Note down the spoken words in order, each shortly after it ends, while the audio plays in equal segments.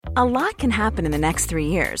A lot can happen in the next 3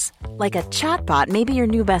 years. Like a chatbot may be your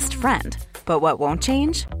new best friend. But what won't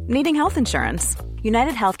change? Needing health insurance.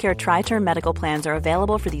 United Healthcare Tri-Term Medical Plans are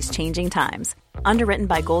available for these changing times. Underwritten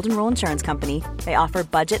by Golden Rule Insurance Company, they offer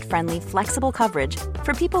budget-friendly, flexible coverage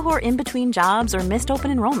for people who are in between jobs or missed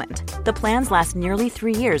open enrollment. The plans last nearly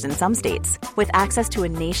 3 years in some states, with access to a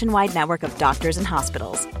nationwide network of doctors and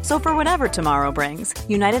hospitals. So for whatever tomorrow brings,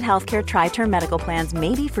 United Healthcare Tri-Term Medical Plans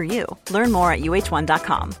may be for you. Learn more at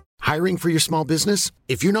uh1.com. Hiring for your small business?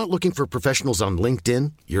 If you're not looking for professionals on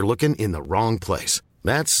LinkedIn, you're looking in the wrong place.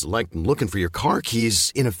 That's like looking for your car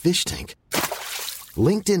keys in a fish tank.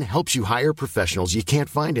 LinkedIn helps you hire professionals you can't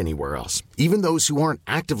find anywhere else, even those who aren't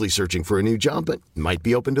actively searching for a new job but might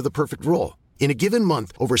be open to the perfect role. In a given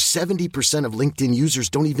month, over 70% of LinkedIn users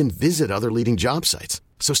don't even visit other leading job sites.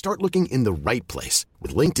 So start looking in the right place.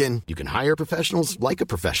 With LinkedIn, you can hire professionals like a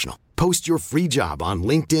professional. Post your free job on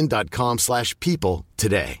linkedin.com/people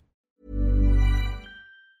today.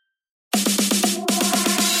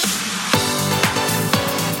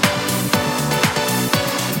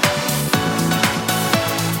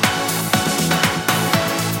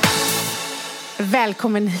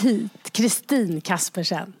 Välkommen hit, Kristin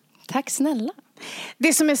Kaspersen. Tack snälla.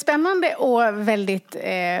 Det som är spännande och väldigt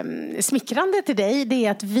smickrande till dig, det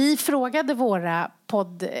är att vi frågade våra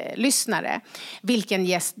poddlyssnare vilken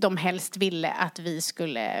gäst de helst ville att vi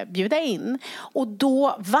skulle bjuda in. Och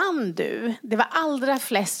då vann du. Det var allra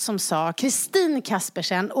flest som sa Kristin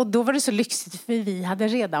Kaspersen, och då var det så lyxigt för vi hade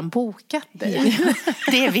redan bokat dig. Ja.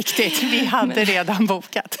 Det är viktigt, vi hade redan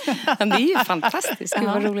bokat. Men det är ju fantastiskt, det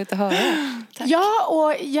var roligt att höra. Tack. Ja,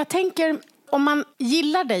 och jag tänker, om man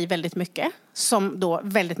gillar dig väldigt mycket, som då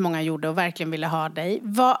väldigt många gjorde och verkligen ville ha dig,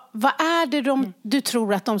 vad är det du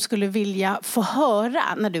tror att de skulle vilja få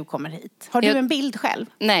höra när du kommer hit? Har du en bild själv?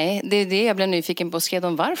 Nej, det är det jag blev nyfiken på. Skrev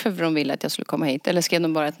de varför de ville att jag skulle komma hit? Eller skrev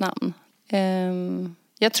de bara ett namn?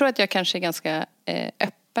 Jag tror att jag kanske är ganska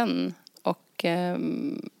öppen och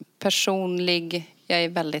personlig. Jag är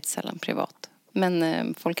väldigt sällan privat.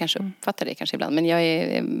 Men folk kanske uppfattar det kanske ibland. Men jag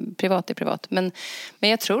är privat. Men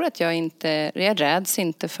jag tror att jag räds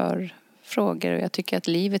inte för frågor. Och jag tycker att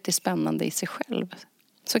livet är spännande i sig själv.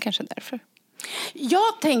 Så kanske därför.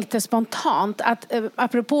 Jag tänkte spontant att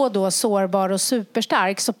apropå då sårbar och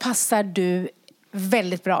superstark, så passar du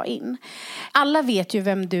väldigt bra in. Alla vet ju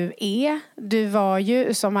vem du är. Du var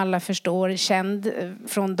ju, som alla förstår, känd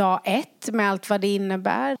från dag 1 med allt vad det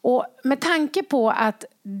innebär. Och med tanke på att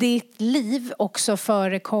ditt liv också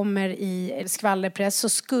förekommer i skvallerpress, så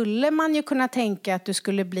skulle man ju kunna tänka att du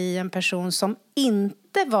skulle bli en person som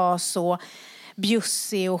inte var så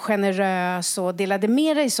bjussig och generös och delade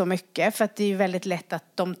med dig så mycket, för att det är ju väldigt lätt att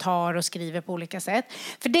de tar och skriver på olika sätt.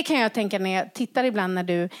 För det kan jag tänka när jag tittar ibland när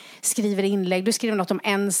du skriver inlägg. Du skriver något om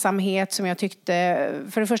ensamhet som jag tyckte,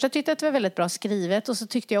 för det första tyckte jag att det var väldigt bra skrivet, och så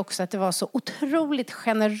tyckte jag också att det var så otroligt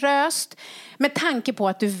generöst med tanke på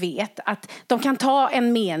att du vet att de kan ta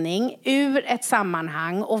en mening ur ett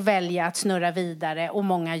sammanhang och välja att snurra vidare, och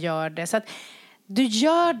många gör det. Så att du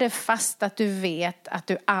gör det fast att du vet att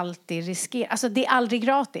du alltid riskerar. Alltså det är aldrig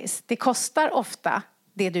gratis. Det kostar ofta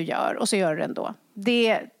det du gör, och så gör du det ändå. Det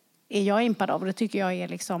är jag impad av, och det tycker jag är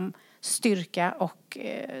liksom styrka och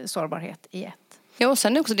sårbarhet i ett. Ja, och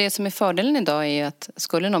sen också det som är fördelen idag är att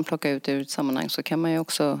skulle någon plocka ut ur ett sammanhang, så kan man ju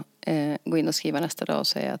också gå in och skriva nästa dag och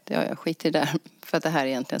säga att jag skiter i det där, för att det här är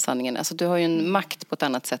egentligen sanningen. Alltså du har ju en makt på ett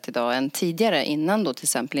annat sätt idag än tidigare, innan då till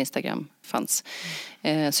exempel Instagram fanns.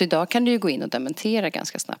 Så idag kan du ju gå in och dementera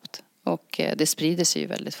ganska snabbt, och det sprider sig ju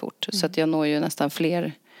väldigt fort. Så att jag når ju nästan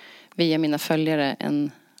fler via mina följare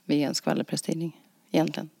än via en skvallerpresstidning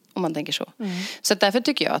egentligen, om man tänker så. Så att därför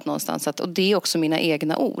tycker jag att någonstans och det är också mina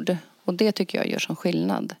egna ord, och det tycker jag gör som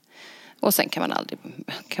skillnad. Och sen kan man aldrig...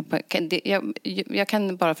 Jag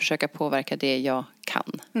kan bara försöka påverka det jag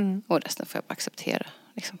kan. Och resten får jag bara acceptera.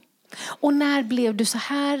 Liksom. Och när blev du så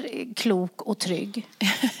här klok och trygg?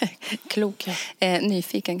 Klok?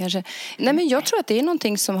 Nyfiken kanske. Nej, men jag tror att det är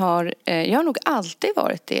någonting som har... jag har nog alltid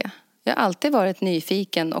varit det. Jag har alltid varit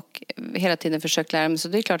nyfiken och hela tiden försökt lära mig. Så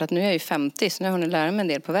det är klart att nu är jag ju 50, så nu har jag hunnit lära mig en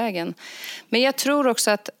del på vägen. Men jag tror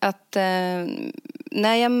också att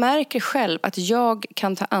när jag märker själv att jag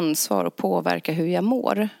kan ta ansvar och påverka hur jag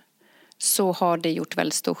mår, så har det gjort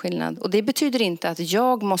väldigt stor skillnad. Och det betyder inte att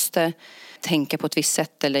jag måste tänka på ett visst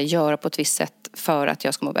sätt eller göra på ett visst sätt för att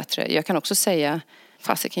jag ska må bättre. Jag kan också säga,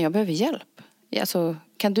 fasiken, jag behöver hjälp. Alltså,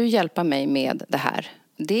 kan du hjälpa mig med det här?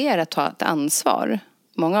 Det är att ta ett ansvar.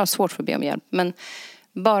 Många har svårt för att be om hjälp. Men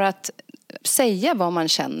bara att säga vad man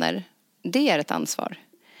känner, det är ett ansvar.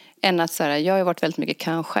 Än att så här, jag har varit väldigt mycket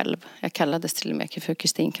kan själv. Jag kallades till och med för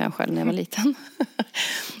Kristin kan själv när jag var liten.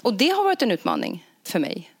 Och det har varit en utmaning för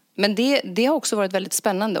mig. Men det har också varit väldigt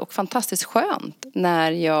spännande och fantastiskt skönt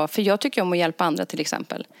för jag tycker om att hjälpa andra till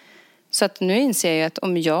exempel. Så att nu inser jag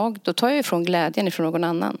att då tar jag ifrån glädjen ifrån någon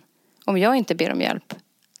annan. Om jag inte ber om hjälp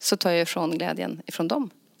så tar jag ifrån glädjen ifrån dem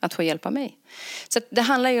att få hjälpa mig. Så att det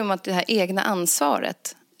handlar ju om att det här egna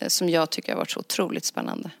ansvaret som jag tycker har varit så otroligt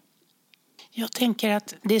spännande. Jag tänker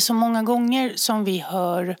att det är så många gånger som vi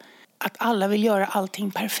hör att alla vill göra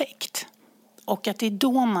allting perfekt. Och att det är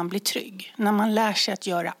då man blir trygg, när man lär sig att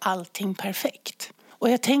göra allting perfekt. Och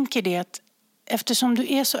jag tänker det att eftersom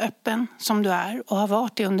du är så öppen som du är och har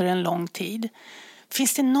varit det under en lång tid.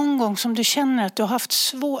 Finns det någon gång som du känner att du har haft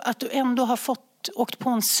att du ändå har åkt på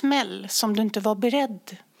en smäll som du inte var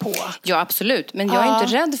beredd på? Ja, absolut. Men jag är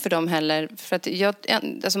inte rädd för dem heller. För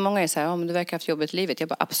att många är så här, men du verkar ha haft jobbigt i livet. Jag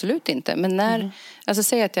bara, absolut inte. Men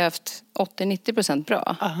säg att jag har haft 80-90%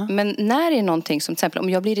 bra. Men när det är någonting som till exempel, om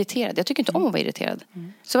jag blir irriterad. Jag tycker inte om att vara irriterad.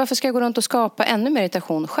 Så varför ska jag gå runt och skapa ännu mer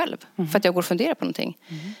irritation själv? För att jag går och funderar på någonting.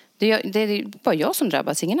 Det är bara jag som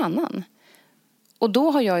drabbas, ingen annan. Och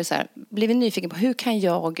då har jag ju blivit nyfiken på hur kan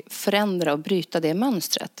jag förändra och bryta det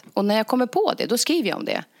mönstret. Och när jag kommer på det, då skriver jag om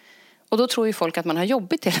det. Och då tror ju folk att man har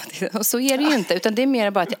jobbigt hela tiden. Och så är det ju inte. Utan det är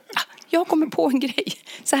mer bara att jag kommer på en grej.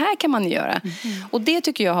 Så här kan man göra. Och det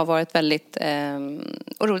tycker jag har varit väldigt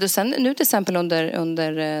roligt. Och sen nu till exempel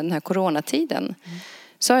under den här coronatiden.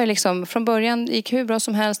 Så har jag liksom, från början gick hur bra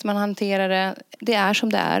som helst. Man hanterar det. Det är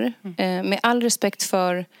som det är. Med all respekt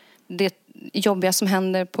för det jobbiga som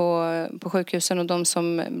händer på sjukhusen. Och de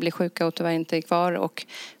som blir sjuka och tyvärr inte är kvar. Och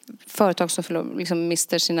företag som liksom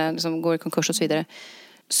mister sina, som går i konkurs och så vidare.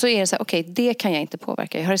 Så är det så här, okej, det kan jag inte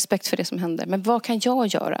påverka. Jag har respekt för det som händer. Men vad kan jag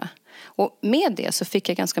göra? Och med det så fick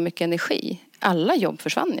jag ganska mycket energi. Alla jobb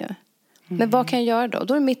försvann ju. Men vad kan jag göra då?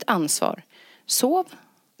 Då är det mitt ansvar. Sov,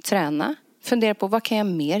 träna, fundera på vad kan jag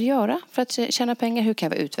mer göra för att tjäna pengar? Hur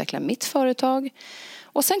kan jag utveckla mitt företag?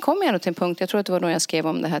 Och sen kom jag till en punkt, jag tror att det var då jag skrev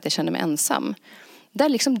om det här att jag kände mig ensam. Där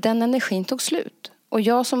liksom den energin tog slut. Och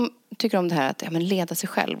jag som tycker om det här att leda sig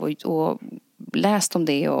själv och läst om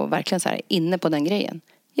det och verkligen så här inne på den grejen.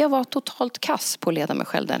 Jag var totalt kass på att leda mig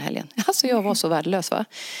själv den helgen. Alltså jag var så värdelös, va?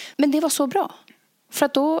 Men det var så bra. För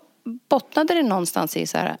att då bottnade det någonstans i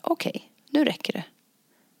så här, okej, nu räcker det.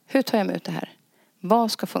 Hur tar jag mig ut det här?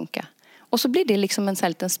 Vad ska funka? Och så blir det liksom en sån här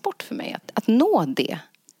liten sport för mig. Att nå det.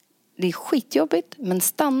 Det är skitjobbigt, men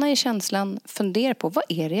stanna i känslan. Fundera på vad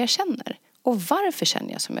är det jag känner? Och varför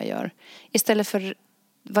känner jag som jag gör? Istället för att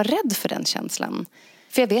vara rädd för den känslan.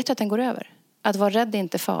 För jag vet ju att den går över. Att vara rädd är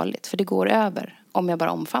inte farligt, för det går över om jag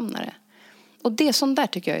bara omfamnar det. Och det sånt där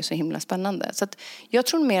tycker jag är så himla spännande. Så att jag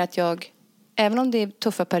tror mer att även om det är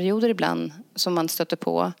tuffa perioder ibland som man stöter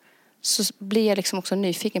på, så blir jag liksom också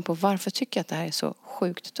nyfiken på varför tycker jag att det här är så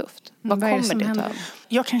sjukt tufft. Vad kommer det av?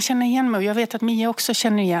 Jag kan känna igen mig, och jag vet att Mia också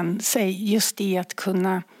känner igen sig just i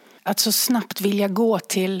att så snabbt vilja gå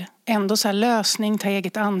till ändå så här lösning, ta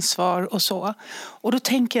eget ansvar och så. Och då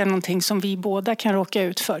tänker jag någonting som vi båda kan råka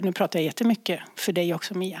ut för. Nu pratar jag jättemycket för dig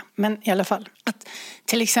också, Mia. Men i alla fall, att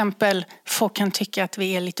till exempel folk kan tycka att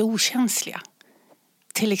vi är lite okänsliga.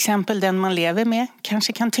 Till exempel den man lever med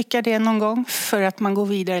kanske kan tycka det någon gång för att man går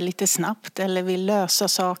vidare lite snabbt eller vill lösa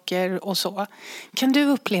saker och så. Kan du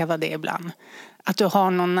uppleva det ibland? Att du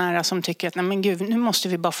har någon nära som tycker att nej men gud, nu måste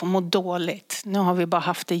vi bara få må dåligt. Nu har vi bara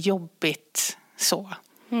haft det jobbigt så.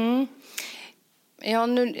 Ja,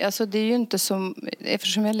 alltså det är ju inte som,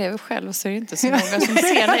 eftersom jag lever själv så är det inte så många som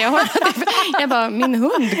ser när jag bara, min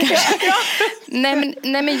hund kanske.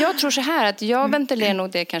 Nej men jag tror så här att jag ventilerar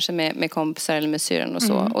nog det kanske med kompisar eller med syren och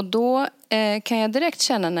så. Och då kan jag direkt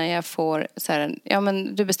känna när jag får så här, ja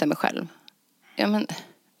men du bestämmer själv.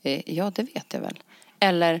 Ja det vet jag väl.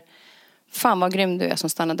 Eller, fan vad grym du är som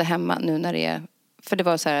stannade hemma nu när det är, för det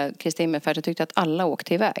var så här, Kristi himmelfärd, jag tyckte att alla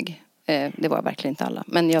åkte iväg. Det var verkligen inte alla.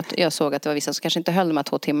 Men jag såg att det var vissa som kanske inte höll de här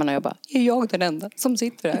 2 timmarna. Och jag bara, är jag den enda som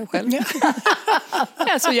sitter här själv?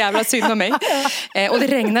 Det är så jävla synd om mig. Och det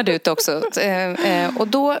regnade ut också.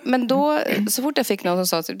 Men då, så fort jag fick någon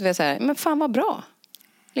som sa, du vet så här, men fan vad bra.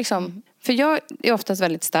 Liksom. För jag är oftast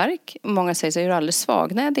väldigt stark. Många säger så är du alldeles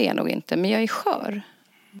svag. Nej, det är jag nog inte. Men jag är skör.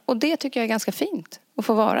 Och det tycker jag är ganska fint. Att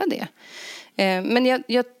få vara det. Men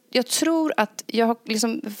jag tror att jag har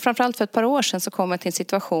liksom, framförallt för ett par år sedan så kom jag till en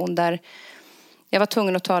situation där jag var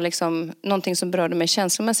tvungen att ta liksom någonting som berörde mig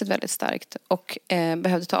känslomässigt väldigt starkt och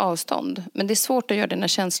behövde ta avstånd. Men det är svårt att göra det när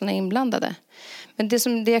känslorna är inblandade. Men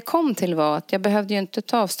det jag kom till var att jag behövde ju inte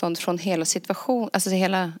ta avstånd från hela situationen, alltså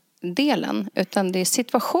hela delen, utan det är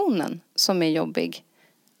situationen som är jobbig.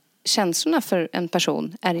 Känslorna för en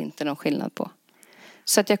person är inte någon skillnad på.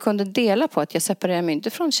 Så att jag kunde dela på att jag separerar mig inte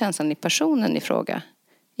från känslan i personen i fråga.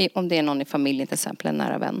 Om det är någon i familjen till exempel, en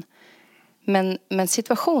nära vän. Men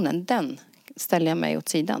situationen, den ställer jag mig åt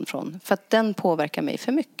sidan från. För att den påverkar mig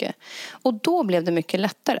för mycket. Och då blev det mycket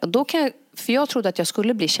lättare. Och då för jag trodde att jag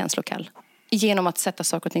skulle bli känslokall. Genom att sätta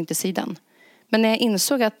saker och ting till sidan. Men när jag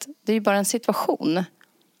insåg att det är ju bara en situation.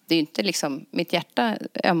 Det är ju inte liksom, mitt hjärta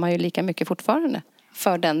ömmar ju lika mycket fortfarande.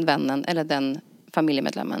 För den vännen eller den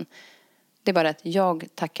familjemedlemmen. Det är bara att jag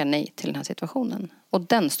tackar nej till den här situationen. Och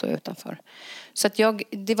den står jag utanför. Så att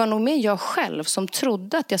det var nog mer jag själv som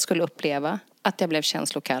trodde att jag skulle uppleva att jag blev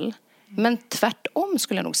känslokall. Men tvärtom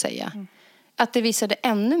skulle jag nog säga. Att det visade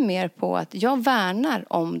ännu mer på att jag värnar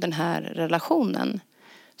om den här relationen.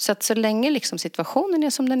 Så att så länge liksom situationen är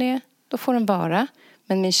som den är, då får den vara.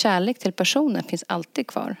 Men min kärlek till personen finns alltid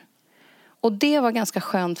kvar. Och det var ganska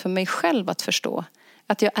skönt för mig själv att förstå.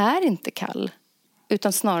 Att jag är inte kall.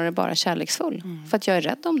 Utan snarare bara kärleksfull. För att jag är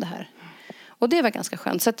rädd om det här. Och det var ganska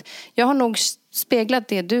skönt. Så att jag har nog speglat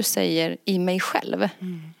det du säger i mig själv.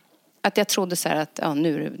 Att jag trodde så här att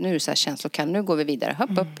nu är det så här känslokall. Nu går vi vidare.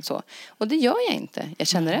 Upp, så. Och det gör jag inte. Jag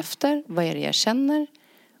känner efter. Vad är det jag känner?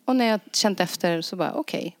 Och när jag känt efter så bara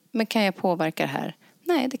okej. Men kan jag påverka det här?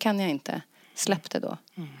 Nej, det kan jag inte. Släpp det då.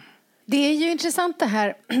 Det är ju intressant det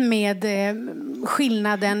här med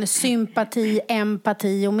skillnaden sympati,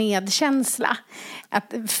 empati och medkänsla.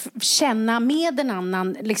 Att känna med en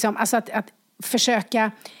annan, liksom, alltså att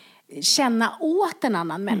försöka känna åt en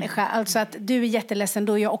annan människa. Alltså att du är jätteledsen,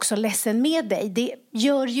 då är jag också ledsen med dig. Det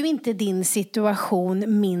gör ju inte din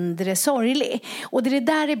situation mindre sorglig. Och det är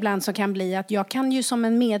det där ibland som kan bli att jag kan ju som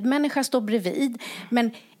en medmänniska stå bredvid,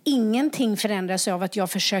 men ingenting förändras av att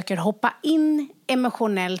jag försöker hoppa in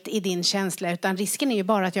emotionellt i din känsla, utan risken är ju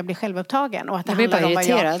bara att jag blir självupptagen och att det handlar om vad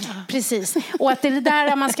jag... Precis. Och att det är det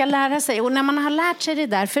där man ska lära sig. Och när man har lärt sig det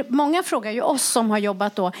där, för många frågar ju oss som har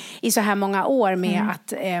jobbat då i så här många år med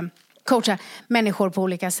att coacha människor på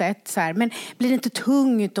olika sätt så här, men blir det inte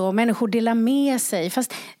tungt då? Människor delar med sig.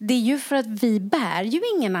 Fast det är ju för att vi bär ju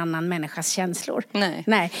ingen annan människas känslor.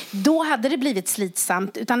 Nej. Då hade det blivit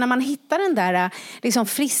slitsamt. Utan när man hittar den där liksom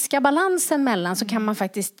friska balansen mellan, så kan man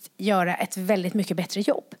faktiskt göra ett väldigt mycket bättre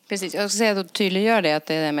jobb. Precis, jag ska säga att tydliggör det, att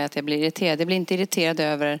det är med att jag blir irriterad. Jag blir inte irriterad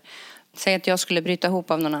över... Säg att jag skulle bryta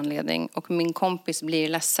ihop av någon anledning och min kompis blir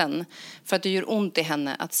ledsen för att det gör ont i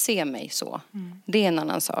henne att se mig så. Det är en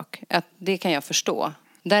annan sak. Att det kan jag förstå.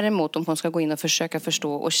 Däremot om hon ska gå in och försöka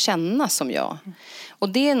förstå och känna som jag. Och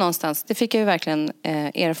det är någonstans, det fick jag ju verkligen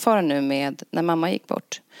erfara nu med när mamma gick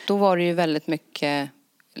bort. Då var det ju väldigt mycket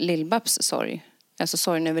Lill-Babs sorg. Alltså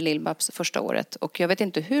sorgen över Lill-Babs första året. Och jag vet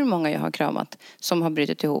inte hur många jag har kramat som har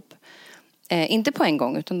brutit ihop. Inte på en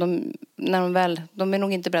gång, utan de är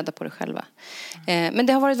nog inte beredda på det själva. Men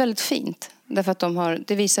det har varit väldigt fint. Därför att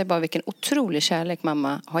det visar bara vilken otrolig kärlek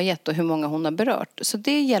mamma har gett och hur många hon har berört. Så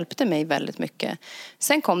det hjälpte mig väldigt mycket.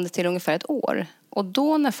 Sen kom det till ungefär ett år. Och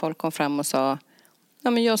då när folk kom fram och sa,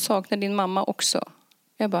 ja men jag saknar din mamma också.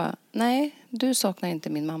 Jag bara, nej, du saknar inte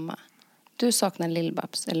min mamma. Du saknar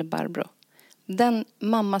Lill-Babs eller Barbro. Den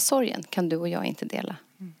mammasorgen kan du och jag inte dela.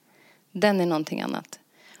 Den är någonting annat.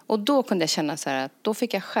 Och då kunde jag känna så här att då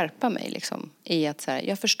fick jag skärpa mig liksom, i att så här,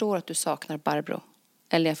 jag förstår att du saknar Barbro.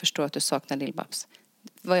 Eller jag förstår att du saknar Lill-Babs.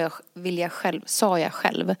 Sa jag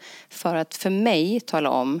själv. För att för mig tala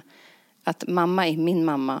om att mamma är min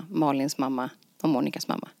mamma, Malins mamma och Monikas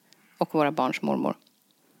mamma. Och våra barns mormor.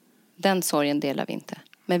 Den sorgen delar vi inte.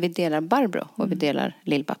 Men vi delar Barbro och vi delar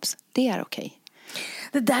Lill-Babs. Det är okej.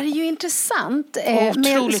 Det där är ju intressant.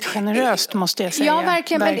 Otroligt generöst måste jag säga. Ja,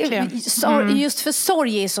 verkligen. Just för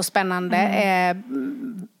sorg är så spännande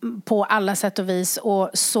på alla sätt och vis. Och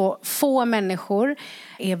så få människor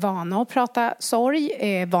är vana att prata sorg,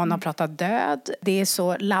 är vana att prata död. Det är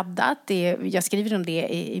så laddat. Jag skriver om det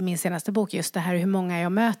i min senaste bok, just det här hur många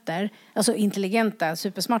jag möter. Alltså intelligenta,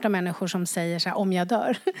 supersmarta människor som säger så här, om jag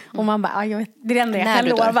dör. Och man bara, jag vet, det är det enda jag kan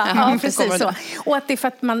lova. Ja, precis så. Och att det är för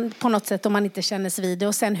att man på något sätt, om man inte känner sig vid det.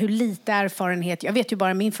 Och sen hur lite erfarenhet. Jag vet ju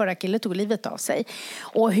bara, min förra kille tog livet av sig.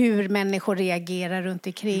 Och hur människor reagerar runt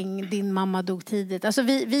omkring. Din mamma dog tidigt. Alltså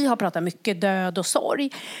vi har pratat mycket död och sorg.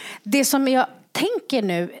 Det som jag tänker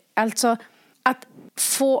nu, alltså att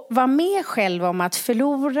få vara med själv om att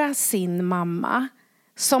förlora sin mamma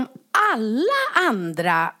som alla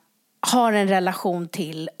andra har en relation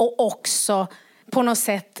till och också på något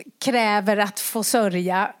sätt kräver att få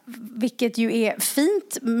sörja, vilket ju är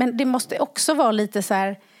fint, men det måste också vara lite så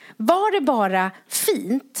här, var det bara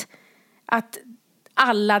fint att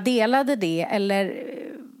alla delade det, eller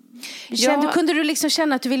Kunde du liksom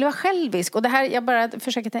känna att du ville vara självisk? Och det här, jag bara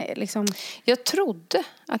försöker liksom... Jag trodde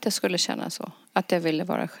att jag skulle känna så. Att jag ville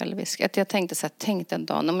vara självisk. Att jag tänkte så här, tänk en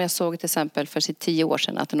dag. Om jag såg till exempel för 10 år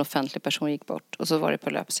sedan att en offentlig person gick bort. Och så var det på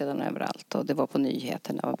löpsedeln överallt. Och det var på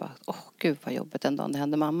nyheterna. Och bara, gud vad jobbigt den dagen det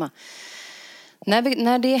hände mamma.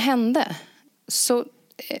 När det hände så...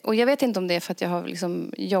 Och jag vet inte om det är för att jag har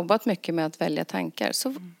liksom jobbat mycket med att välja tankar.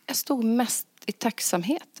 Så jag stod mest i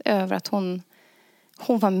tacksamhet över att hon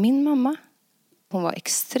var min mamma. Hon var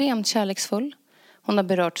extremt kärleksfull. Hon har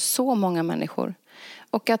berört så många människor.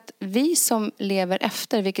 Och att vi som lever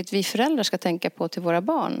efter, vilket vi föräldrar ska tänka på till våra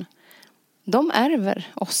barn. De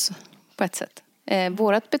ärver oss på ett sätt.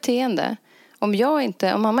 Vårat beteende. Om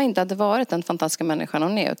mamma inte hade varit den fantastiska människan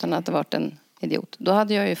hon är, utan hade varit en idiot. Då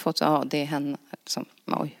hade jag ju fått, det är henne som,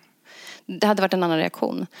 oj. Det hade varit en annan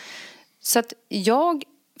reaktion. Så att jag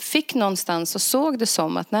fick någonstans och såg det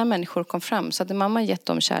som att när människor kom fram så hade mamma gett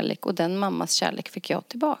dem kärlek och den mammas kärlek fick jag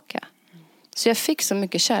tillbaka. Så jag fick så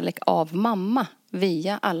mycket kärlek av mamma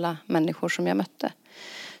via alla människor som jag mötte.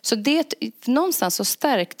 Så det, någonstans så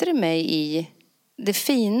stärkte det mig i det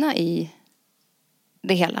fina i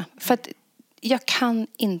det hela. För att jag kan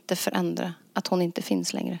inte förändra att hon inte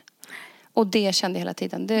finns längre. Och det kände jag hela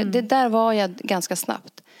tiden. Det där var jag ganska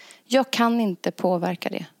snabbt. Jag kan inte påverka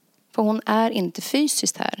det. För hon är inte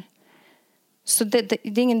fysiskt här. Så det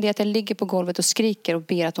är ingen idé att jag ligger på golvet och skriker och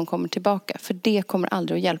ber att hon kommer tillbaka. För det kommer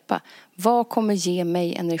aldrig att hjälpa. Vad kommer ge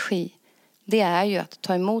mig energi? Det är ju att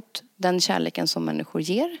ta emot den kärleken som människor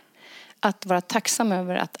ger. Att vara tacksam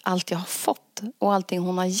över att allt jag har fått och allting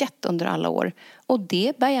hon har gett under alla år. Och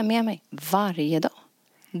det bär jag med mig varje dag.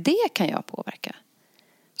 Det kan jag påverka.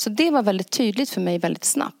 Så det var väldigt tydligt för mig väldigt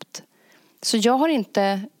snabbt. Så jag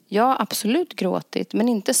har absolut gråtit, men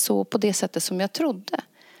inte så på det sättet som jag trodde.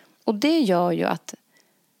 Och det gör ju att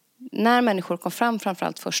när människor kom fram,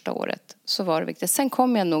 framförallt första året, så var det viktigt. Sen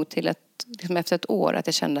kom jag nog till efter ett år att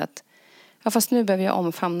jag kände att fast nu behöver jag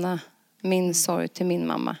omfamna min sorg till min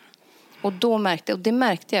mamma. Och det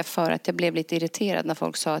märkte jag för att jag blev lite irriterad när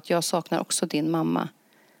folk sa att jag saknar också din mamma.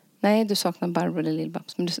 Nej, du saknar Barbro eller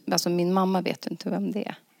Lill-Babs. Men alltså min mamma vet inte vem det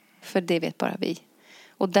är. För det vet bara vi.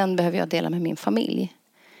 Och den behöver jag dela med min familj.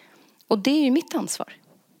 Och det är ju mitt ansvar.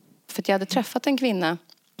 För att jag hade träffat en kvinna.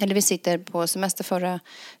 Eller vi sitter på semester förra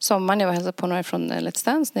sommaren. Jag var hälsade på några från Let's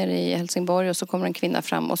Dance nere i Helsingborg. Och så kommer en kvinna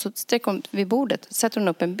fram. Och så sträcker hon vid bordet. Sätter hon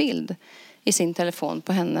upp en bild i sin telefon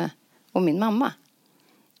på henne och min mamma.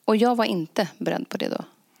 Och jag var inte beredd på det då.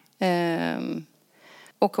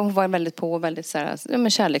 Och hon var väldigt så här,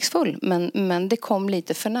 kärleksfull. Men det kom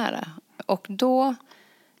lite för nära. Och då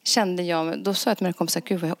kände jag, då sa jag till mina kompisar,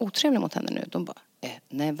 gud vad jag är otrevlig mot henne nu. De bara,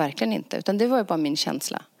 nej verkligen inte. Utan det var ju bara min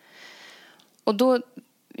känsla. Och då,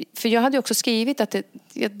 för jag hade ju också skrivit att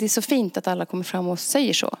det är så fint att alla kommer fram och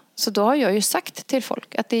säger så. Så då har jag ju sagt till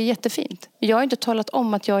folk att det är jättefint. Jag har inte talat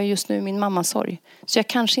om att jag är just nu i min mammas sorg. Så jag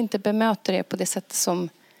kanske inte bemöter det på det sätt som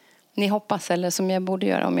ni hoppas eller som jag borde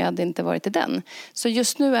göra om jag hade inte varit i den. Så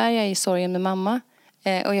just nu är jag i sorgen med mamma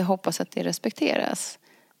och jag hoppas att det respekteras.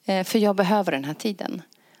 För jag behöver den här tiden.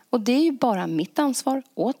 Och det är ju bara mitt ansvar,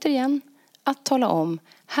 återigen, att tala om,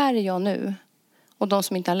 här är jag nu. Och de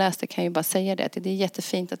som inte har läst det kan ju bara säga det. Att det är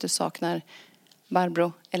jättefint att du saknar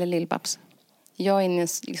Barbro eller Lill-Babs. Jag är inne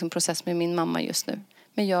i en process med min mamma just nu.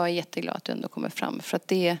 Men jag är jätteglad att du ändå kommer fram. För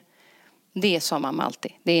att det sa mamma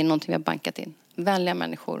alltid. Det är någonting vi har bankat in. Vänliga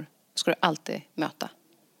människor ska du alltid möta.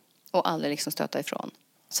 Och aldrig stöta ifrån.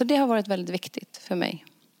 Så det har varit väldigt viktigt för mig.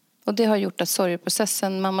 Och det har gjort att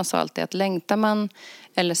sorgeprocessen, mamma sa alltid att längtar man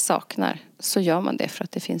eller saknar så gör man det för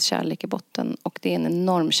att det finns kärlek i botten. Och det är en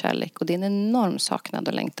enorm kärlek och det är en enorm saknad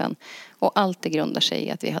och längtan. Och allt det grundar sig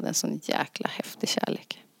i att vi hade en sån jäkla häftig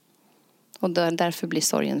kärlek. Och därför blir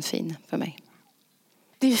sorgen fin för mig.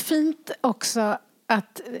 Det är fint också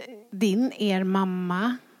att er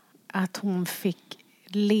mamma, att hon fick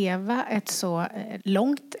leva ett så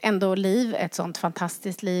långt ändå liv, ett sånt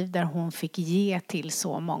fantastiskt liv där hon fick ge till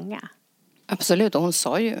så många. Absolut, och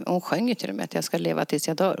hon sjöng ju till och med att jag ska leva tills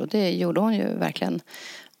jag dör och det gjorde hon ju verkligen.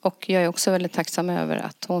 Och jag är också väldigt tacksam över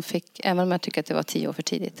att hon fick, även om jag tycker att det var 10 år för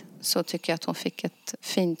tidigt, så tycker jag att hon fick ett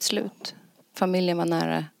fint slut. Familjen var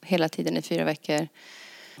nära hela tiden i 4 veckor.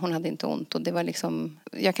 Hon hade inte ont och det var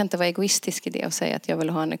jag kan inte vara egoistisk i det och säga att jag vill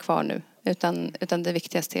ha henne kvar nu. Utan det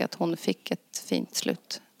viktigaste är att hon fick ett fint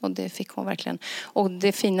slut. Och det fick hon verkligen. Och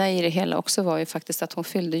det fina i det hela också var ju faktiskt att hon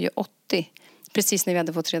fyllde ju 80. Precis när vi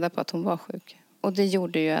hade fått reda på att hon var sjuk. Och det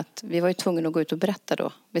gjorde ju att vi var ju tvungna att gå ut och berätta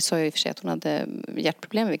då. Vi sa ju i och för sig att hon hade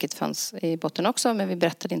hjärtproblem, vilket fanns i botten också. Men vi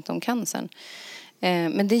berättade inte om cancern.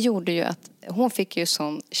 Men det gjorde ju att hon fick ju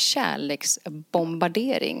sån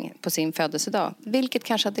kärleksbombardering på sin födelsedag. Vilket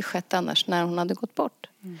kanske hade skett annars när hon hade gått bort.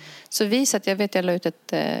 Så jag la ut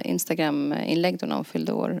ett Instagram-inlägg då när hon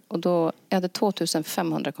fyllde år. Och då jag hade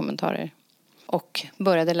 2500 kommentarer. Och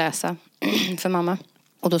började läsa för mamma.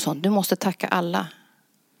 Och då sa hon, du måste tacka alla.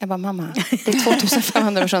 Jag bara, mamma, det är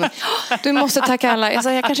 2500 personer. Du måste tacka alla. Jag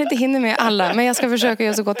sa, jag kanske inte hinner med alla, men jag ska försöka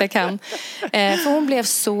göra så gott jag kan. För hon blev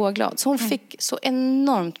så glad. Så hon fick så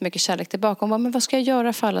enormt mycket kärlek tillbaka. Hon bara, men vad ska jag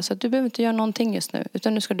göra för alla? Så att du behöver inte göra någonting just nu.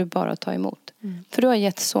 Utan nu ska du bara ta emot. För du har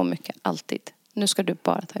gett så mycket, alltid. Nu ska du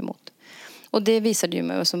bara ta emot. Och det visade ju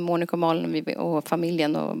mig, som Monica och Malin och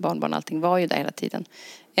familjen och barnbarn och allting var ju där hela tiden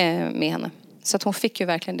med henne. Så att hon fick ju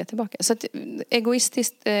verkligen det tillbaka. Så att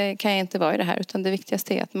egoistiskt kan jag inte vara i det här. Utan det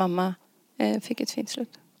viktigaste är att mamma fick ett fint slut.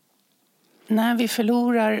 När vi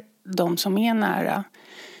förlorar de som är nära.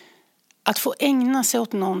 Att få ägna sig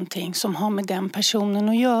åt någonting som har med den personen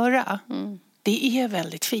att göra. Det är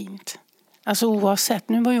väldigt fint. Alltså oavsett,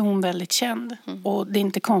 nu var ju hon väldigt känd. Och det är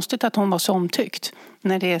inte konstigt att hon var så omtyckt.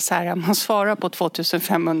 När det är så här, man svarar på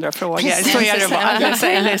 2500 frågor. Så är det bara.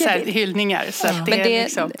 Eller så här, hyllningar. Så att det är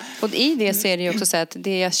liksom... Och i det så är det ju också så att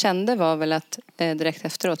det jag kände var väl att direkt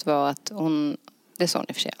efteråt var att hon, det sa hon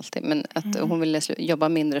i och för sig alltid, men att hon ville jobba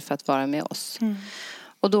mindre för att vara med oss.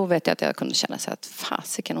 Och då vet jag att jag kunde känna så att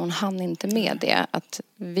fasiken, hon hann inte med det. Att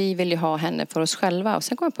vi ville ju ha henne för oss själva. Och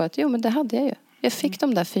sen kom jag på att men det hade jag ju. Jag fick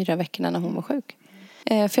de där 4 veckorna när hon var sjuk.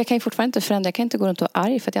 För jag kan ju fortfarande inte förändra. Jag kan inte gå runt och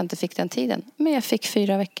arg för att jag inte fick den tiden. Men jag fick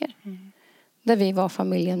 4 veckor. Där vi var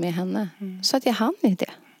familjen med henne. Så att jag hann i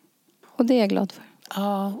det. Och det är jag glad för.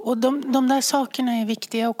 Ja, och de där sakerna är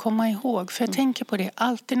viktiga att komma ihåg. För jag tänker på det.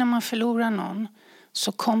 Alltid när man förlorar någon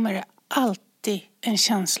så kommer det alltid en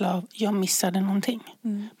känsla av jag missade någonting.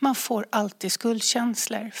 Man får alltid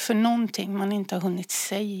skuldkänslor för någonting man inte har hunnit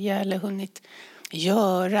säga eller hunnit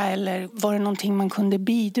göra, eller var det någonting man kunde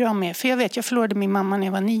bidra med. För jag förlorade min mamma när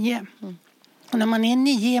jag var 9. Och när man är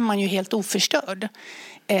 9 är man ju helt oförstörd.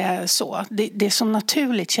 Så. Det är så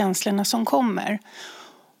naturligt känslorna som kommer.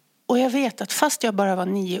 Och jag vet att fast jag bara var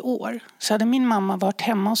 9 år så hade min mamma varit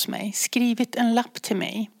hemma hos mig, skrivit en lapp till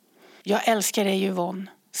mig. Jag älskar dig Yvonne,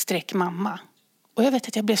 mamma. Och jag vet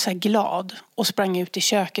att jag blev så här glad och sprang ut i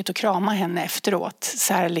köket och kramade henne efteråt.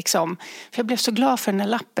 Så här liksom, för jag blev så glad för den här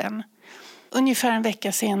lappen. Ungefär en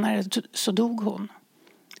vecka senare så dog hon.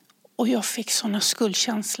 Och jag fick såna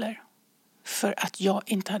skuldkänslor för att jag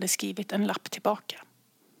inte hade skrivit en lapp tillbaka.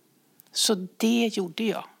 Så det gjorde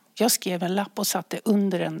jag. Jag skrev en lapp och satte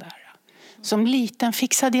under den där. Som liten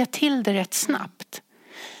fixade jag till det rätt snabbt.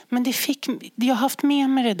 Men jag har haft med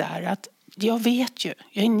mig det där att jag vet ju,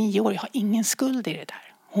 jag är 9 år, jag har ingen skuld i det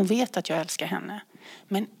där. Hon vet att jag älskar henne.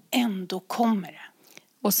 Men ändå kommer det.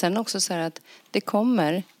 Och sen också så här att det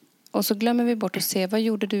kommer... Och så glömmer vi bort att se, vad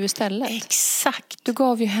gjorde du istället? Exakt. Du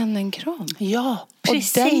gav ju henne en kram. Ja,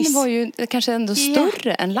 precis. Och den var ju kanske ändå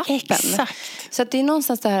större än lappen. Exakt. Så att det är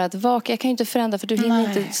någonstans det här att jag kan ju inte förändra för du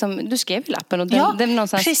hinner inte, du skrev ju lappen. Och den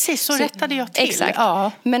någonstans, precis, så rättade jag till. Exakt.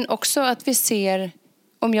 Ja. Men också att vi ser,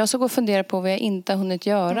 om jag så går och funderar på vad jag inte har hunnit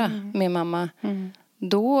göra med mamma.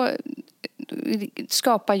 Då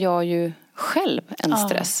skapar jag ju själv en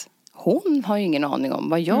stress. Hon har ju ingen aning om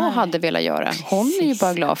vad jag hade velat göra. Hon är ju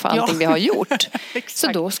bara glad för allting vi har gjort. Så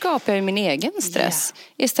då skapar jag min egen stress.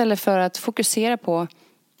 Istället för att fokusera på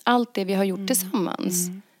allt det vi har gjort tillsammans.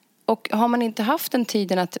 Och har man inte haft den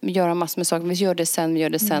tiden att göra massor med saker. Vi gör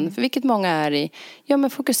det sen. För vilket många är i. Ja, men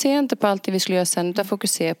fokusera inte på allt det vi skulle göra sen. Utan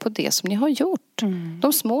fokusera på det som ni har gjort.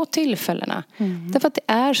 De små tillfällena. Därför att det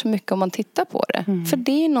är så mycket om man tittar på det. För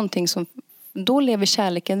det är någonting som... Då lever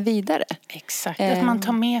kärleken vidare. Exakt, att man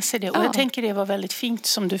tar med sig det. Och jag tänker det var väldigt fint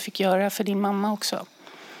som du fick göra för din mamma också.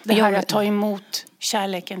 Det här att ta emot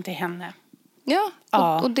kärleken till henne.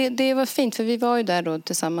 Ja, och det var fint. För vi var ju där då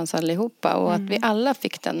tillsammans allihopa. Och att vi alla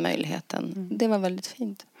fick den möjligheten. Det var väldigt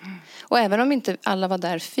fint. Och även om inte alla var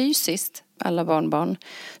där fysiskt, alla barnbarn.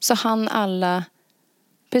 Så hann alla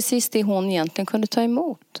precis det hon egentligen kunde ta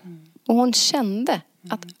emot. Och hon kände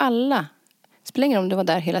att alla... Det spelar ingen roll om du var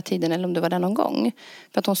där hela tiden eller om du var där någon gång.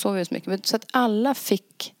 För att hon sov ju så mycket. Så att alla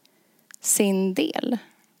fick sin del.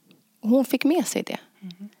 Och hon fick med sig det.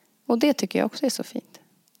 Och det tycker jag också är så fint.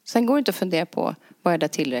 Sen går det inte att fundera på, var det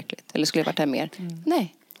tillräckligt? Eller skulle jag varit där mer?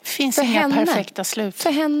 Nej. Finns inga perfekta slut.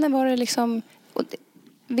 För henne var det liksom, och det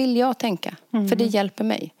vill jag tänka. För det hjälper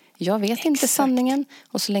mig. Jag vet inte sanningen.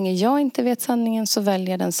 Och så länge jag inte vet sanningen så väljer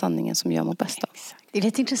jag den sanningen som jag mår bäst av. Det är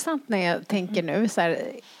lite intressant när jag tänker nu så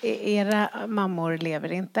här, era mammor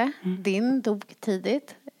lever inte. Din dog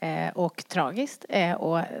tidigt och tragiskt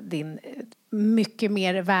och din mycket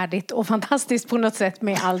mer värdigt och fantastiskt på något sätt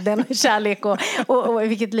med all den kärlek och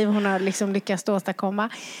vilket liv hon har liksom lyckats åstadkomma.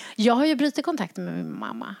 Jag har ju brutit kontakten med min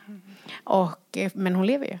mamma. Men hon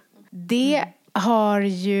lever ju. Det är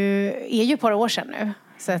ju ett par år sedan nu.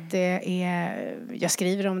 Så att jag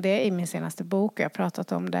skriver om det i min senaste bok och jag har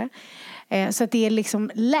pratat om det. Så att det är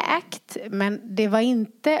liksom läkt, men det var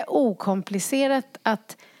inte okomplicerat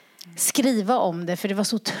att skriva om det, för det var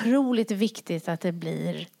så otroligt viktigt att det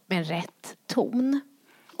blir med rätt ton.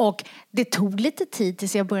 Och det tog lite tid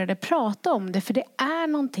tills jag började prata om det, för det är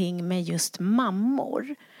någonting med just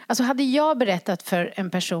mammor. Alltså hade jag berättat för en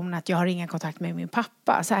person att jag har ingen kontakt med min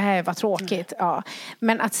pappa, så här var tråkigt. Ja.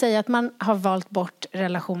 Men att säga att man har valt bort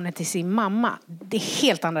relationen till sin mamma, det är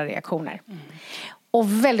helt andra reaktioner.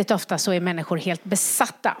 Och väldigt ofta så är människor helt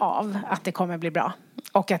besatta av att det kommer bli bra.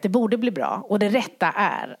 Och att det borde bli bra. Och det rätta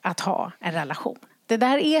är att ha en relation. Det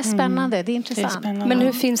där är spännande, det är intressant. Det är spännande. Men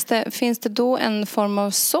hur finns det då en form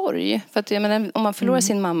av sorg? För att jag menar, om man förlorar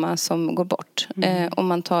sin mamma som går bort. Om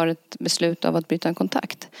man tar ett beslut av att bryta en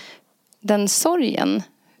kontakt. Den sorgen,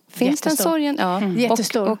 finns den sorgen? Ja.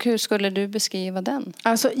 Jättestor. Och hur skulle du beskriva den?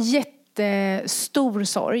 Alltså jättestor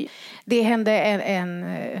sorg. Det hände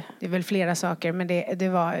det är väl flera saker, men det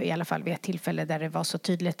var i alla fall vid ett tillfälle där det var så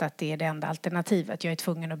tydligt att det är det enda alternativet. Jag är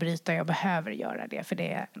tvungen att bryta, jag behöver göra det, för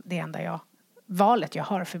det är det enda valet jag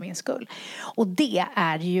har för min skull. Och det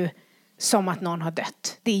är ju som att någon har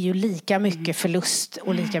dött. Det är ju lika mycket förlust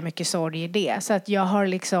och lika mycket sorg i det. Så att jag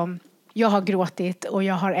har gråtit och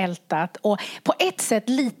jag har ältat. Och på ett sätt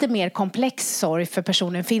lite mer komplex sorg, för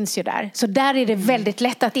personen finns ju där. Så där är det väldigt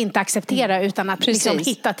lätt att inte acceptera utan att liksom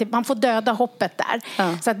hitta till. Man får döda hoppet där.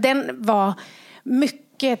 Ja. Så att den var mycket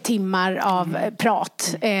timmar av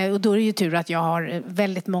prat. Och då är det ju tur att jag har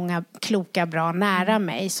väldigt många kloka, bra nära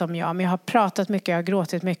mig men jag har pratat mycket, jag har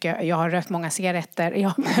gråtit mycket, jag har rökt många cigaretter.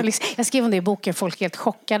 Jag skrev om det i boken, folk är helt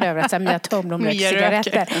chockade över att Mia Törnblom röker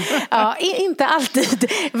cigaretter. Ja, inte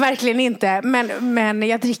alltid, verkligen inte. Men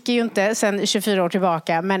jag dricker ju inte sedan 24 år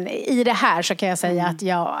tillbaka. Men i det här så kan jag säga att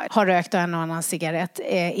jag har rökt en och annan cigarett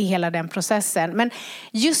i hela den processen. Men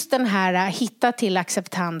just den här hitta till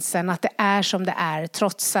acceptansen att det är som det är,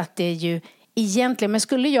 trots att det är ju egentligen, men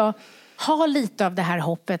skulle jag ha lite av det här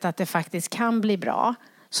hoppet att det faktiskt kan bli bra,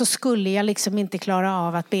 så skulle jag liksom inte klara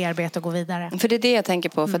av att bearbeta och gå vidare. För det är det jag tänker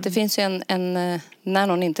på, för att det finns ju när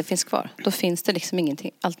någon inte finns kvar, då finns det liksom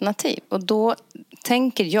ingenting alternativ. Och då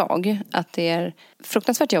tänker jag att det är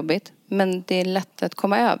fruktansvärt jobbigt, men det är lätt att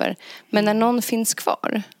komma över. Men när någon finns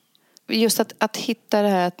kvar, just att hitta det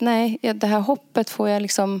här att nej, det här hoppet får jag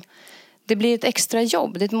liksom. Det blir ett extra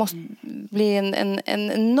jobb. Det måste bli en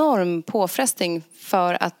enorm påfrestning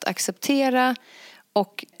för att acceptera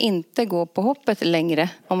och inte gå på hoppet längre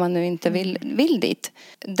om man nu inte vill dit.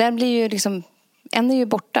 Där blir ju liksom, en är ju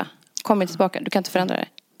borta, kommer inte tillbaka, du kan inte förändra det.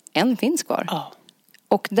 En finns kvar. Ja.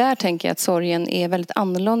 Och där tänker jag att sorgen är väldigt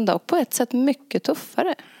annorlunda och på ett sätt mycket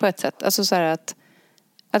tuffare. På ett sätt. Alltså så här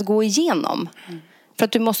att gå igenom. För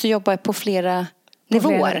att du måste jobba på flera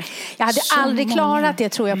nivåer. Jag hade aldrig klarat det,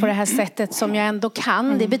 tror jag, på det här sättet som jag ändå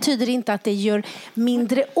kan. Det betyder inte att det gör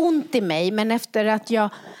mindre ont i mig, men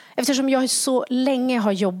eftersom jag så länge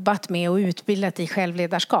har jobbat med och utbildat i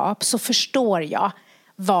självledarskap, så förstår jag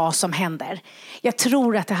vad som händer. Jag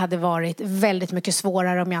tror att det hade varit väldigt mycket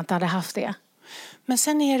svårare om jag inte hade haft det. Men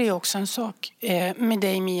sen är det ju också en sak med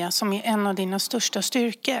dig, Mia, som är en av dina största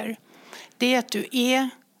styrkor. Det är att du är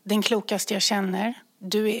den klokaste jag känner.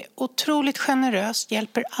 Du är otroligt generös,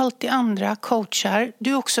 hjälper alltid andra, coachar.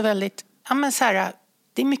 Du är också väldigt,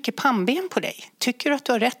 det är mycket pannben på dig. Tycker du att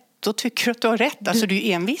du har rätt, då tycker du att du har rätt. Alltså du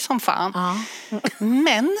är envis som fan. Ja.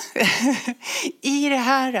 Men i det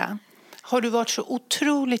här har du varit så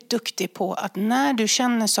otroligt duktig på att när du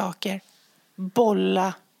känner saker,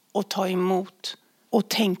 bolla och ta emot. Och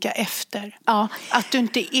tänka efter. Ja. Att du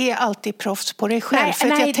inte är alltid proffs på dig själv.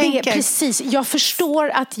 Precis. Jag förstår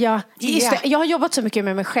att jag har jobbat så mycket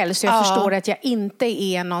med mig själv, så jag förstår att jag inte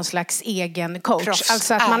är någon slags egen coach. Proffs.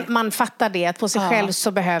 Alltså att man fattar det, att på sig själv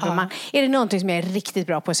så behöver man. Är det någonting som jag är riktigt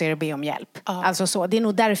bra på, så är det att be om hjälp. Alltså så. Det är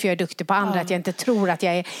nog därför jag är duktig på andra, att jag inte tror att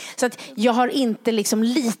jag är. Så att jag har inte liksom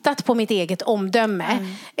litat på mitt eget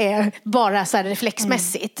omdöme bara så här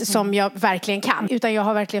reflexmässigt som jag verkligen kan. Utan jag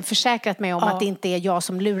har verkligen försäkrat mig om att det inte är jag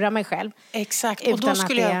som lurar mig själv. Exakt, och då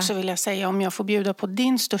skulle jag också vilja säga, om jag får bjuda på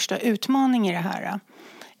din största utmaning i det här.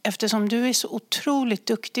 Eftersom du är så otroligt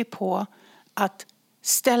duktig på att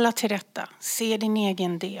ställa till rätta, se din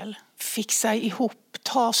egen del, fixa ihop,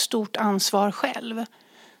 ta stort ansvar själv.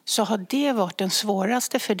 Så har det varit den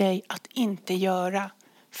svåraste för dig att inte göra.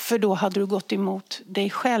 För då hade du gått emot dig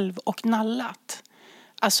själv och nallat.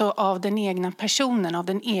 Alltså av den egna personen, av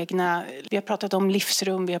den egna... Vi har pratat om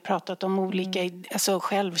livsrum, vi har pratat om olika... Alltså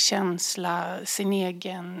självkänsla, sin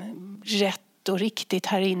egen rätt och riktigt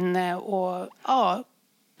här inne. Och ja...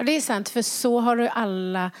 Det är sant, för så har ju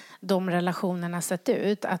alla de relationerna sett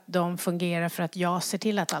ut. Att de fungerar för att jag ser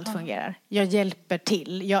till att allt fungerar. Jag hjälper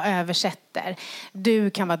till, jag översätter. Du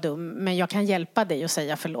kan vara dum, men jag kan hjälpa dig att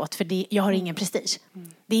säga förlåt. För jag har ingen prestige.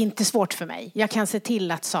 Det är inte svårt för mig. Jag kan se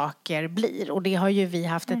till att saker blir. Och det har ju vi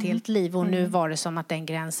haft ett helt liv. Och nu var det som att den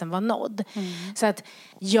gränsen var nådd. Så att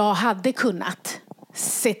jag hade kunnat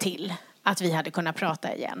se till att vi hade kunnat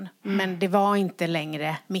prata igen. Men det var inte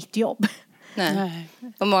längre mitt jobb. Nej.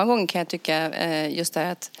 Och många gånger kan jag tycka just det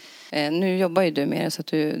här att nu jobbar ju du med det, så att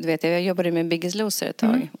du vet, jag jobbade med Biggest Loser ett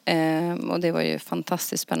tag. Och det var ju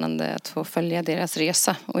fantastiskt spännande att få följa deras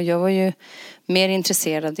resa. Och jag var ju mer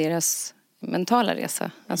intresserad av deras mentala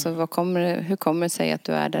resa. Alltså hur kommer det sig att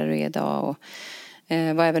du är där du är idag? Och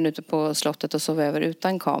var även ute på slottet och sov över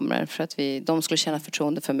utan kameror för att de skulle känna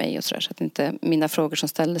förtroende för mig och sådär. Så att inte mina frågor som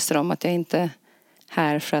ställdes till dem, att jag inte är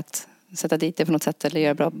här för att sätta dit det på något sätt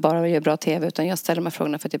eller bara göra bra tv, utan jag ställer de här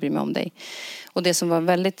frågorna för att jag bryr mig om dig. Och det som var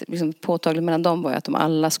väldigt liksom, påtagligt mellan dem var att de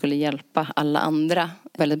alla skulle hjälpa alla andra.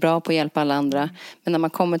 Väldigt bra på att hjälpa alla andra. Men när man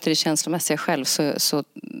kommer till det känslomässiga själv så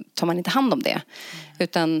tar man inte hand om det.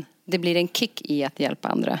 Utan det blir en kick i att hjälpa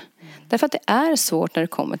andra. Därför att det är svårt när det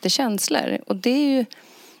kommer till känslor. Och det är ju...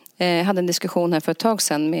 Jag hade en diskussion här för ett tag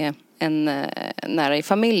sedan med en nära i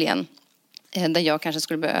familjen. Där jag kanske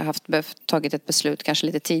skulle behövt tagit ett beslut kanske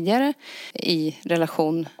lite tidigare i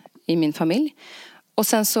relation i min familj. Och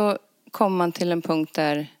sen så kom man till en punkt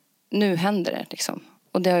där nu händer det liksom.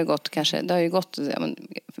 Och det har ju gått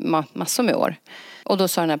massor med år. Och då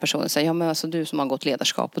sa den här personen så här, ja men alltså du som har gått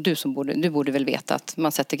ledarskap och du borde väl veta att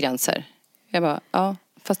man sätter gränser. Jag bara, ja,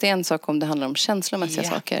 fast det är en sak om det handlar om känslomässiga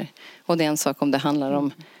saker. Och det är en sak om det handlar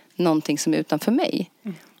om någonting som är utanför mig.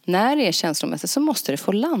 När det är känslomässigt så måste det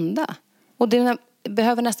få landa. Och det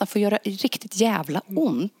behöver nästan få göra riktigt jävla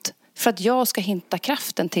ont. För att jag ska hitta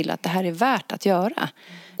kraften till att det här är värt att göra.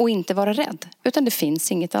 Och inte vara rädd. Utan det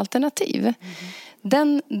finns inget alternativ.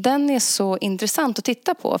 Den är så intressant att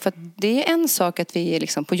titta på. För att det är en sak att vi är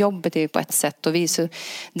liksom på jobbet är på ett sätt. Och vi är så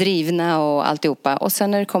drivna och alltihopa. Och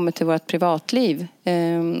sen när det kommer till vårt privatliv.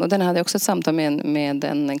 Och den hade jag också ett samtal med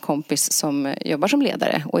en kompis som jobbar som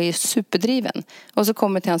ledare. Och är superdriven. Och så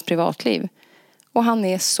kommer till hans privatliv. Och han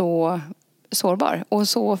är så sårbar och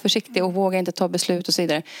så försiktig och vågar inte ta beslut och så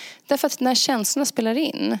vidare. Därför att när känslorna spelar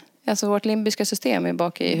in, alltså vårt limbiska system är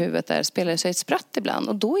bak i huvudet där, spelar sig ett spratt ibland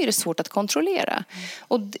och då är det svårt att kontrollera.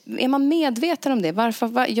 Och är man medveten om det,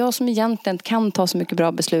 varför jag som egentligen kan ta så mycket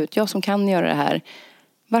bra beslut, jag som kan göra det här,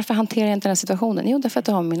 varför hanterar jag inte den här situationen? Jo, därför att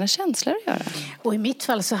det har med mina känslor att göra. Och i mitt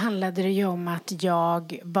fall så handlade det ju om att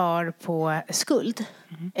jag bar på skuld.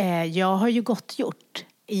 Jag har ju gottgjort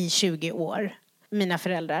i 20 år mina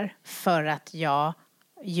föräldrar för att jag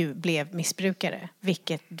ju blev missbrukare,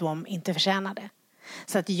 vilket de inte förtjänade.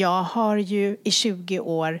 Så att jag har ju i 20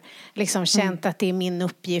 år liksom känt att det är min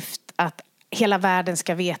uppgift att hela världen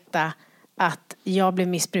ska veta att jag blev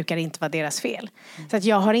missbrukare, inte var deras fel. Så att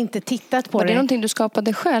jag har inte tittat på det. Var det någonting du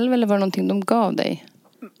skapade själv eller var det någonting de gav dig?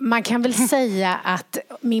 Man kan väl säga att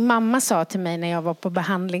min mamma sa till mig när jag var på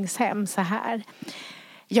behandlingshem så här: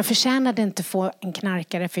 jag förtjänade inte få en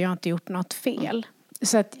knarkare för jag har inte gjort något fel.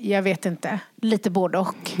 Så att jag vet inte, lite både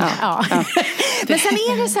och. Ja. Men sen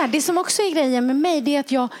är det så här, det som också är grejen med mig, det är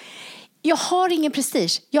att jag har ingen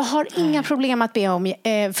prestige. Jag har inga problem att be om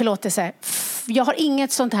förlåtelse. Jag har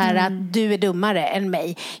inget sånt här att du är dummare än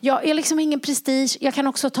mig. Jag liksom har ingen prestige. Jag kan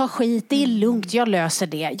också ta skit. Det är lugnt. Jag löser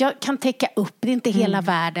det. Jag kan täcka upp. Det är inte hela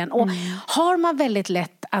världen. Och har man väldigt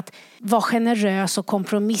lätt att vara generös och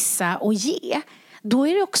kompromissa och ge, då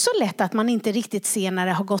är det också lätt att man inte riktigt ser när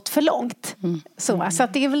det har gått för långt. Så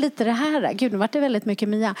att det är väl lite det här. Gud, nu var det väldigt mycket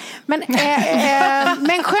Mia. Men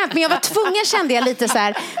skönt. Men jag var tvungen, kände jag lite så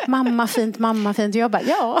här, mamma fint. Jag bara,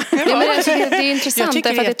 ja. Men alltså, det är intressant därför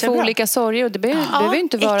att det är två olika sorger. Och det behöver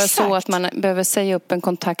inte vara så att man behöver säga upp en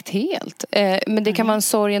kontakt helt. Men det kan vara en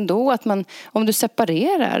sorg ändå att om du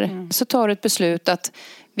separerar så tar du ett beslut att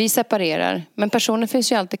vi separerar, men personen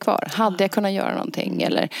finns ju alltid kvar. Hade jag kunnat göra någonting?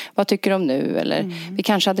 Eller vad tycker du om nu? Eller vi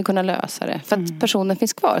kanske hade kunnat lösa det. För att personen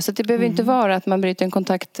finns kvar. Så det behöver inte vara att man bryter en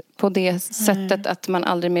kontakt på det sättet att man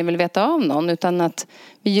aldrig mer vill veta av någon. Utan att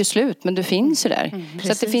vi gör slut, men du finns ju där.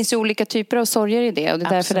 Så att det finns ju olika typer av sorger i det. Och det är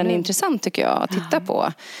därför den är intressant tycker jag att titta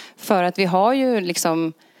på. För att vi har ju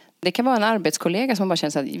liksom Det kan vara en arbetskollega som bara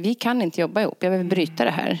känner att vi kan inte jobba ihop. Jag vill bryta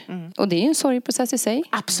det här. Och det är ju en sorgprocess i sig.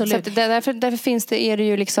 Absolut. Så därför finns det, är det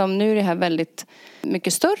ju liksom, nu är det här väldigt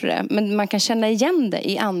mycket större. Men man kan känna igen det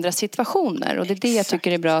i andra situationer. Och det är det jag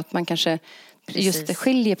tycker är bra, att man kanske just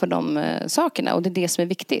skiljer på de sakerna. Och det är det som är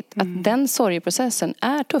viktigt. Att den sorgprocessen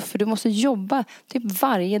är tuff. För du måste jobba typ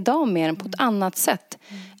varje dag med den på ett annat sätt.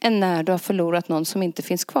 Än när du har förlorat någon som inte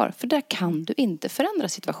finns kvar. För där kan du inte förändra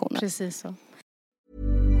situationen. Precis så.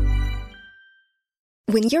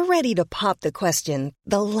 When you're ready to pop the question,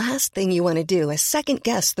 the last thing you want to do is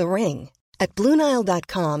second-guess the ring. At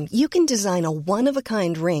BlueNile.com, you can design a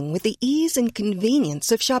one-of-a-kind ring with the ease and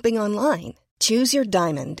convenience of shopping online. Choose your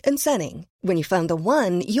diamond and setting. When you find the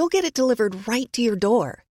one, you'll get it delivered right to your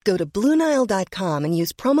door. Go to BlueNile.com and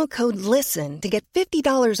use promo code LISTEN to get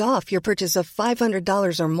 $50 off your purchase of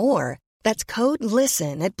 $500 or more. That's code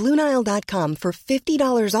LISTEN at BlueNile.com for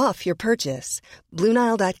 $50 off your purchase.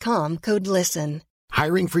 BlueNile.com, code LISTEN.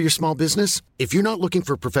 Hiring for your small business? If you're not looking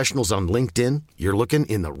for professionals on LinkedIn, you're looking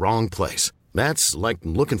in the wrong place. That's like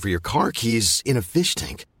looking for your car keys in a fish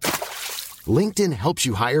tank. LinkedIn helps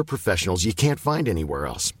you hire professionals you can't find anywhere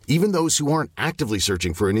else, even those who aren't actively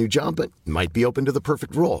searching for a new job but might be open to the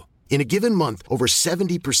perfect role. In a given month, over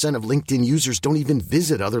 70% of LinkedIn users don't even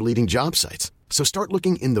visit other leading job sites. So start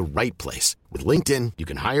looking in the right place. With LinkedIn, you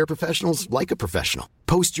can hire professionals like a professional.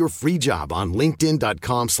 Post your free job on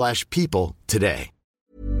linkedin.com/people today.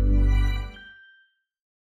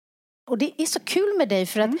 Och det är så kul med dig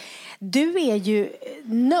för att du är ju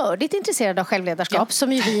nördigt intresserad av självledarskap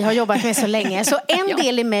som ju vi har jobbat med så länge. Så en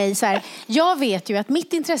del i mig så här, jag vet ju att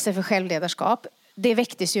mitt intresse för självledarskap, det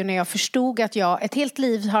väcktes ju när jag förstod att jag ett helt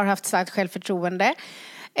liv har haft starkt självförtroende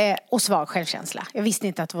och svag självkänsla. Jag visste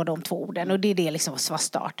inte att det var de två orden och det är det liksom som var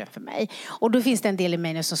starten för mig. Och då finns det en del i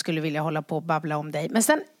mig nu som skulle vilja hålla på och babbla om dig. Men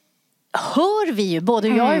sen hör vi ju, både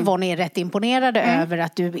jag och Yvonne är rätt imponerade över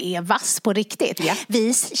att du är vass på riktigt. Ja.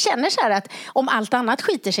 Vi känner så här att om allt annat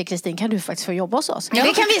skiter sig, Kristin, kan du faktiskt få jobba hos oss. Ja.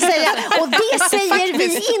 Det kan vi säga. Och det säger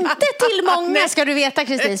vi inte till många, ska du veta,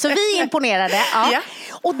 Kristin. Så vi är imponerade. Ja. Ja.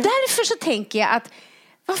 Och därför så tänker jag att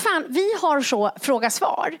vad fan, vi har så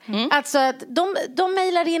fråga-svar. Alltså att de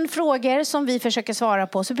mejlar in frågor som vi försöker svara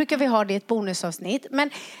på. Så brukar vi ha det i ett bonusavsnitt. Men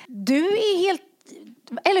du är helt...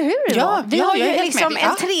 Eller hur? Ja, vi har ju liksom en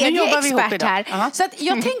nu tredje jobbar vi expert här. Så att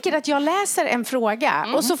jag tänker att jag läser en fråga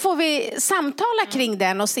och så får vi samtala kring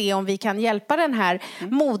den och se om vi kan hjälpa den här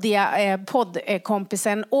modiga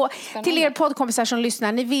poddkompisen. Och till er poddkompisar som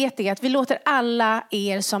lyssnar, ni vet det att vi låter alla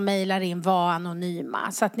er som mejlar in vara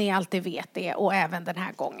anonyma så att ni alltid vet det, och även den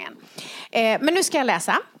här gången. Men nu ska jag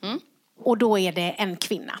läsa. Och då är det en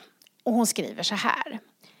kvinna. Och hon skriver så här: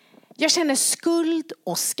 jag känner skuld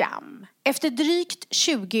och skam. Efter drygt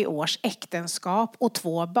 20 års äktenskap och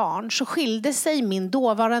 2 barn så skilde sig min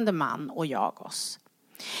dåvarande man och jag oss.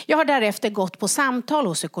 Jag har därefter gått på samtal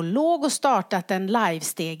hos psykolog och startat en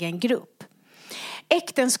livestegen-grupp.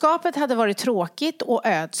 Äktenskapet hade varit tråkigt och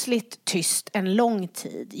ödsligt tyst en lång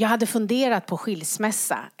tid. Jag hade funderat på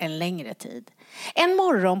skilsmässa en längre tid. En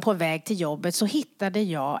morgon på väg till jobbet så hittade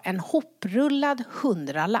jag en hoprullad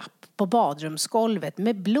 100-lapp på badrumsgolvet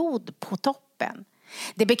med blod på toppen.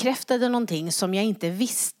 Det bekräftade någonting som jag inte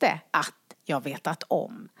visste att jag vetat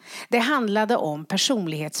om. Det handlade om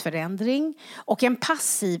personlighetsförändring och en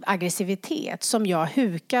passiv aggressivitet som jag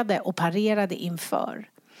hukade och parerade inför.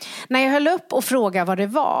 När jag höll upp och frågade vad det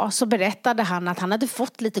var så berättade han att han hade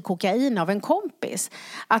fått lite kokain av en kompis.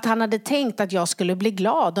 Att han hade tänkt att jag skulle bli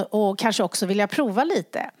glad och kanske också vilja prova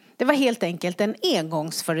lite. Det var helt enkelt en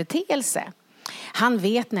engångsföreteelse. Han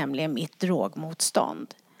vet nämligen mitt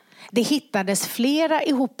drogmotstånd. Det hittades flera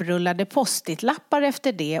ihoprullade post-it-lappar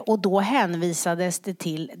efter det och då hänvisades det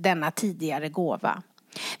till denna tidigare gåva.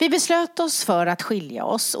 Vi beslöt oss för att skilja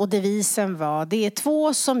oss och devisen var: det är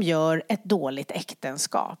 2 som gör ett dåligt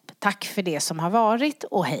äktenskap. Tack för det som har varit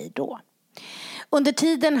och hej då. Under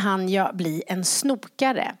tiden hann jag bli en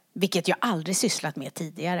snokare, vilket jag aldrig sysslat med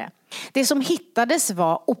tidigare. Det som hittades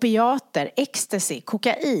var opiater, ecstasy,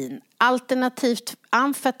 kokain, alternativt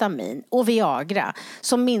amfetamin och Viagra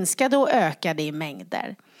som minskade och ökade i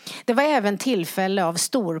mängder. Det var även tillfälle av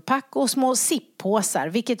storpack och små sippåsar,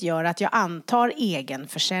 vilket gör att jag antar egen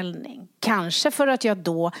försäljning. Kanske för att jag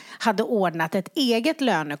då hade ordnat ett eget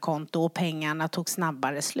lönekonto och pengarna tog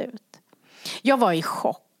snabbare slut. Jag var i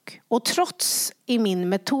chock. Och trots i min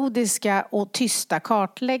metodiska och tysta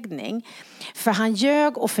kartläggning, för han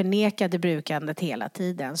ljög och förnekade brukandet hela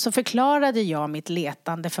tiden, så förklarade jag mitt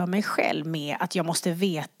letande för mig själv med att jag måste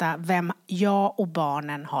veta vem jag och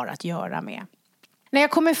barnen har att göra med. När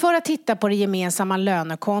jag kommer för att titta på det gemensamma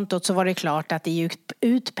lönekontot så var det klart att det gick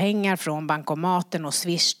ut pengar från bankomaten och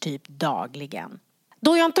Swish typ dagligen.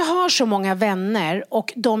 Då jag inte har så många vänner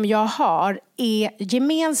och de jag har är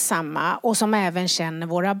gemensamma och som även känner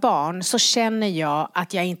våra barn, så känner jag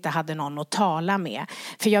att jag inte hade någon att tala med.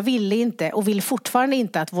 För jag ville inte och vill fortfarande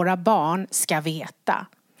inte att våra barn ska veta.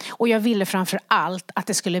 Och jag ville framför allt att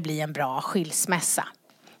det skulle bli en bra skilsmässa.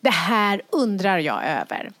 Det här undrar jag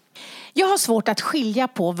över. Jag har svårt att skilja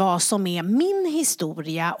på vad som är min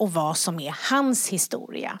historia och vad som är hans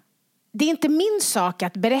historia. Det är inte min sak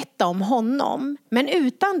att berätta om honom, men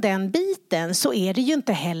utan den biten så är det ju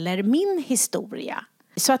inte heller min historia.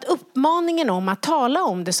 Så att uppmaningen om att tala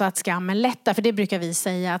om det så att skammen lättar, för det brukar vi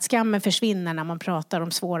säga att skammen försvinner när man pratar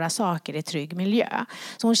om svåra saker i trygg miljö.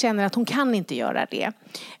 Så hon känner att hon kan inte göra det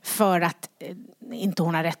för att inte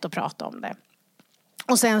hon har rätt att prata om det.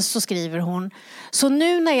 Och sen så skriver hon: så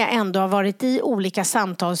nu när jag ändå har varit i olika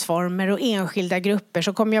samtalsformer och enskilda grupper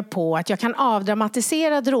så kommer jag på att jag kan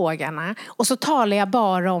avdramatisera drogerna och så talar jag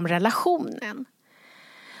bara om relationen.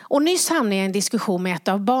 Och nyss hamnade jag i en diskussion med ett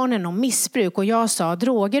av barnen om missbruk och jag sa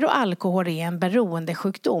droger och alkohol är en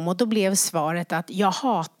beroendesjukdom och då blev svaret att jag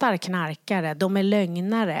hatar knarkare, de är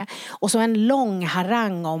lögnare, och så en lång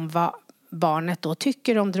harang om vad barnet då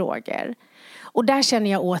tycker om droger. Och där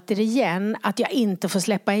känner jag återigen att jag inte får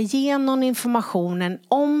släppa igenom informationen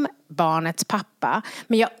om barnets pappa.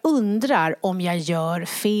 Men jag undrar om jag gör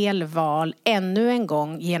fel val ännu en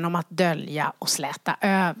gång genom att dölja och släta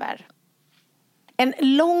över. En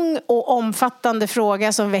lång och omfattande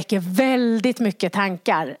fråga som väcker väldigt mycket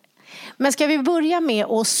tankar. Men ska vi börja med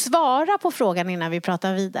att svara på frågan innan vi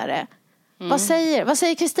pratar vidare? Vad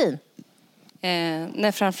säger Kristin?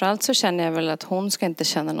 Nej, framförallt så känner jag väl att hon ska inte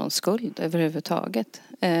känna någon skuld överhuvudtaget.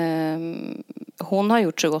 Hon har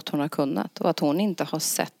gjort så gott hon har kunnat och att hon inte har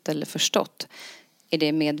sett eller förstått. Är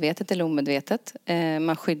det medvetet eller omedvetet?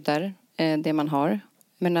 Man skyddar det man har.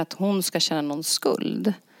 Men att hon ska känna någon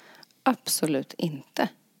skuld? Absolut inte.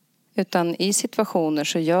 Utan i situationer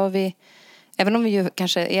så gör vi, även om vi ju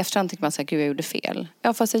kanske i efterhand tycker man säger gud jag gjorde fel.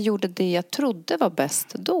 Ja, fast jag gjorde det jag trodde var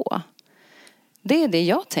bäst då. Det är det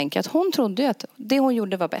jag tänker, att hon trodde att det hon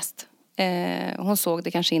gjorde var bäst. Hon såg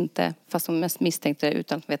det kanske inte, fast hon mest misstänkte det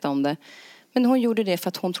utan att veta om det. Men hon gjorde det för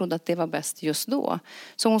att hon trodde att det var bäst just då.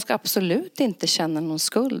 Så hon ska absolut inte känna någon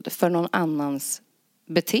skuld för någon annans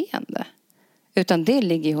beteende. Utan det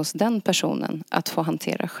ligger hos den personen att få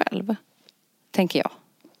hantera själv, tänker jag.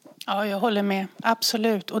 Ja, jag håller med.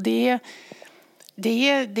 Absolut. Och det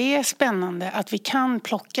är spännande att vi kan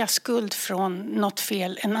plocka skuld från något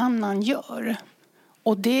fel en annan gör.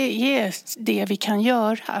 Och det är det vi kan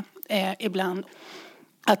göra ibland.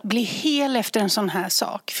 Att bli hel efter en sån här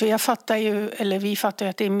sak. För vi fattar ju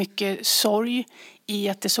att det är mycket sorg i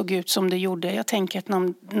att det såg ut som det gjorde. Jag tänker att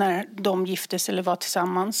när de giftes eller var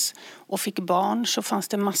tillsammans och fick barn så fanns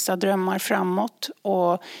det massa drömmar framåt.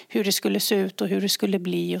 Och hur det skulle se ut och hur det skulle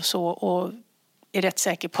bli och så. Och är rätt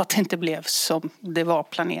säker på att det inte blev som det var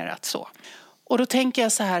planerat så. Och då tänker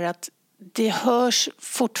jag så här att det hörs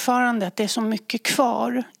fortfarande att det är så mycket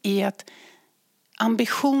kvar i att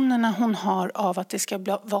ambitionerna hon har av att det ska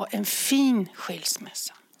vara en fin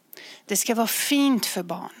skilsmässa. Det ska vara fint för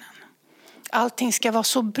barnen. Allting ska vara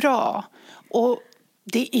så bra. Och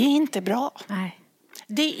det är inte bra. Nej.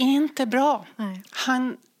 Det är inte bra. Nej.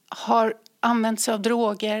 Han har använt sig av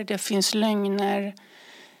droger. Det finns lögner.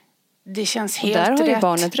 Det känns helt rätt. Och där har ju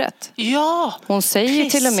barnet rätt. Ja, hon säger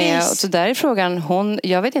precis. Till och med, och så där är frågan,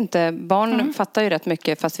 jag vet inte, barn fattar ju rätt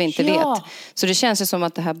mycket fast vi inte vet. Så det känns ju som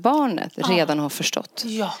att det här barnet redan har förstått.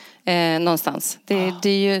 Ja. Någonstans. Det är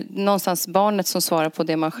ju någonstans barnet som svarar på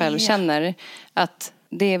det man själv känner, att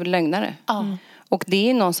det är lögnare. Och det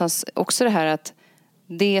är någonstans också det här att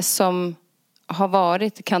det som har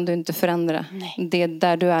varit kan du inte förändra. Nej. Det är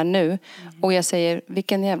där du är nu. Och jag säger,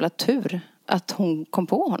 vilken jävla tur att hon kom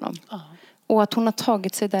på honom. Och att hon har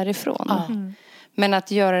tagit sig därifrån. Men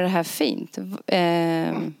att göra det här fint.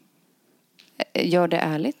 Gör det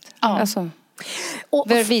ärligt. Alltså,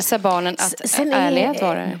 Och visa barnen att ärlighet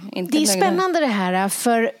var det. Inte det är lögner. spännande det här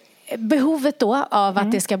för behovet då av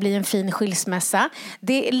att det ska bli en fin skilsmässa.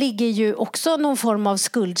 Det ligger ju också någon form av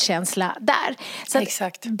skuldkänsla där. Så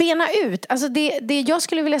Exakt. Bena ut. Alltså det jag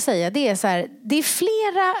skulle vilja säga det är så här, det är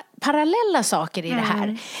flera parallella saker i det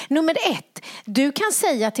här. Nummer 1, du kan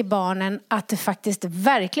säga till barnen att det faktiskt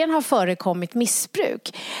verkligen har förekommit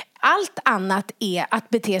missbruk. Allt annat är att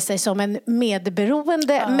bete sig som en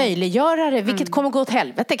medberoende möjliggörare, vilket kommer gå åt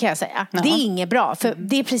helvete kan jag säga. Det är inget bra, för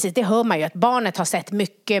det är precis, det hör man ju att barnet har sett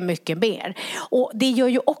mycket, mycket mer. Och det gör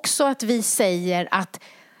ju också att vi säger att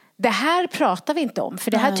det här pratar vi inte om.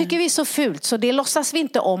 För det här tycker vi är så fult, så det låtsas vi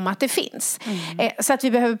inte om att det finns. Så att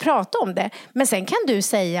vi behöver prata om det. Men sen kan du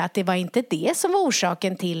säga att det var inte det som var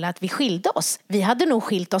orsaken till att vi skilde oss. Vi hade nog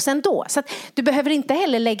skilt oss ändå. Så att du behöver inte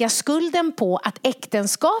heller lägga skulden på att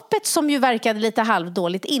äktenskapet, som ju verkade lite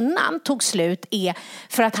halvdåligt innan, tog slut, är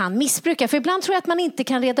för att han missbrukar. För ibland tror jag att man inte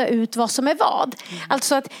kan reda ut vad som är vad.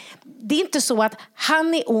 Alltså att det är inte så att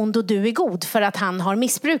han är ond och du är god för att han har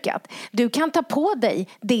missbrukat. Du kan ta på dig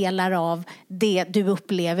delar av det du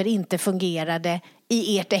upplever inte fungerade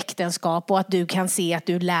i ert äktenskap och att du kan se att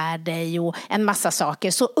du lär dig och en massa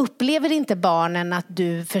saker. Så upplever inte barnen att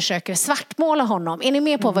du försöker svartmåla honom. Är ni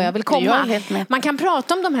med på vad jag vill komma? Jag är helt med. Man kan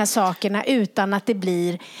prata om de här sakerna utan att det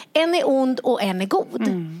blir en är ond och en är god.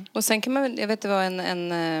 Och sen kan man, jag vet det var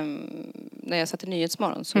när jag satt i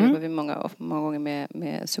Nyhetsmorgon så jobbade vi många gånger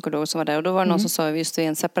med psykologer som var där. Och då var det någon som sa just vid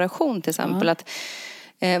en separation till exempel att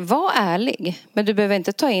var ärlig, men du behöver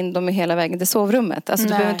inte ta in dem hela vägen till sovrummet. Alltså du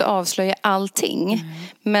behöver inte avslöja allting.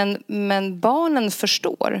 Men barnen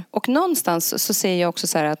förstår. Och någonstans så ser jag också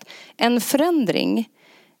så här att en förändring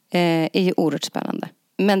är ju oerhört spännande.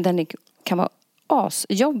 Men den kan vara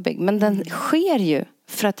asjobbig. Men den sker ju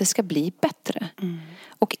för att det ska bli bättre.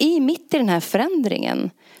 Och mitt i den här förändringen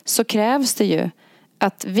så krävs det ju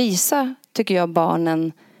att visa, tycker jag,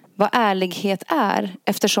 barnen vad ärlighet är,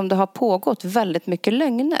 eftersom det har pågått väldigt mycket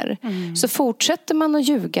lögner. Så fortsätter man att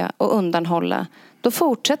ljuga och undanhålla, då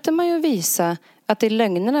fortsätter man ju att visa att det är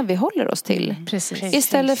lögnerna vi håller oss till. Precis.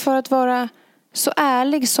 Istället för att vara så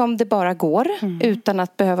ärlig som det bara går, utan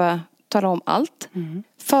att behöva tala om allt.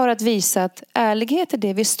 För att visa att ärlighet är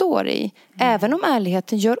det vi står i, även om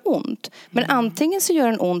ärligheten gör ont. Men antingen så gör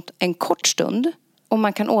den ont en kort stund, och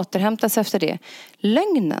man kan återhämta sig efter det.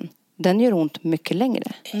 Lögnen, den gör ont mycket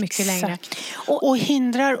längre. Mycket längre. Och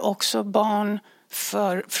hindrar också barn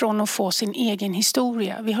från att få sin egen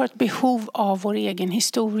historia. Vi har ett behov av vår egen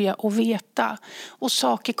historia att veta. Och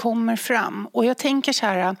saker kommer fram. Och jag tänker så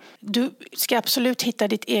här, du ska absolut hitta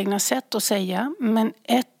ditt egna sätt att säga. Men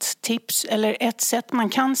ett tips eller ett sätt man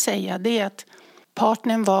kan säga, det är att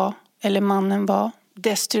partnern eller mannen var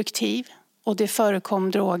destruktiv. Och det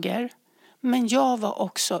förekom droger. Men jag var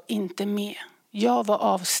också inte med. Jag var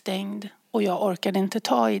avstängd och jag orkade inte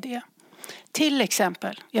ta i det. Till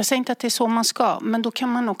exempel, jag säger inte att det är så man ska, men då kan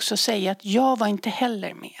man också säga att jag var inte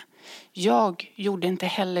heller med. Jag gjorde inte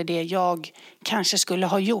heller det jag kanske skulle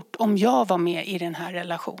ha gjort om jag var med i den här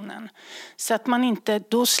relationen. Så att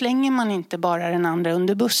då slänger man inte bara den andra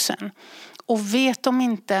under bussen. Och vet de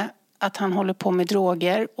inte att han håller på med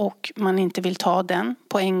droger och man inte vill ta den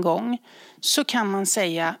på en gång, så kan man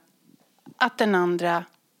säga att den andra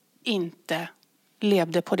inte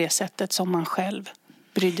levde på det sättet som man själv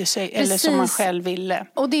brydde sig. Precis. Eller som man själv ville.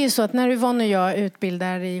 Och det är ju så att när Yvonne och jag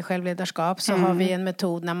utbildar i självledarskap så har vi en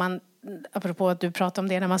metod när man, apropå att du pratar om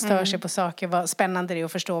det, när man stör sig på saker, vad spännande det är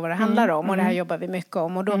att förstå vad det handlar om. Och det här jobbar vi mycket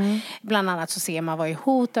om. Och då bland annat så ser man vad är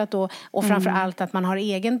hotat och framförallt att man har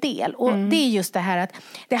egen del. Och det är just det här att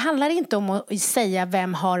det handlar inte om att säga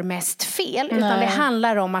vem har mest fel, utan det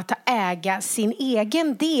handlar om att äga sin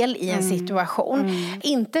egen del i en situation.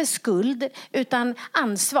 Inte skuld, utan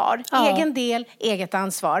ansvar. Egen del, eget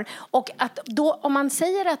ansvar. Och att då, om man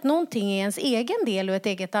säger att någonting är ens egen del och ett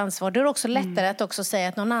eget ansvar, då är det också lättare att också säga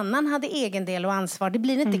att någon annan hade egen del och ansvar. Det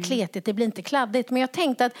blir inte kletigt, det blir inte kladdigt. Men jag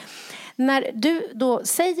tänkte att när du då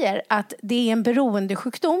säger att det är en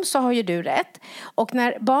beroendesjukdom, så har ju du rätt. Och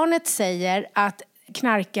när barnet säger att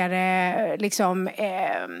knarkare liksom,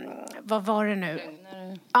 vad var det nu?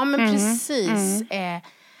 Ja, men precis.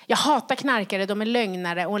 Jag hatar knarkare, de är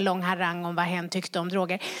lögnare, och en lång harang om vad hen tyckte om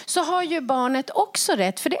droger. Så har ju barnet också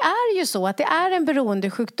rätt, för det är ju så att det är en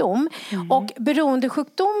beroendesjukdom. Och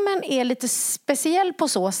beroendesjukdomen är lite speciell på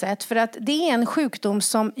så sätt, för att det är en sjukdom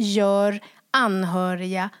som gör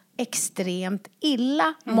anhöriga extremt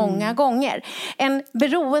illa många gånger. En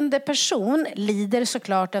beroende person lider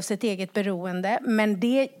såklart av sitt eget beroende, men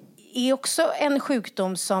det är också en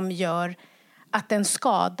sjukdom som gör att den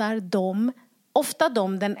skadar ofta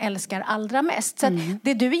de den älskar allra mest. Så att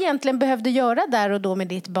det du egentligen behövde göra där och då med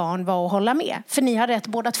ditt barn var att hålla med. För ni har rätt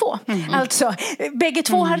båda två. Alltså, bägge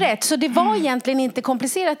två har rätt. Så det var egentligen inte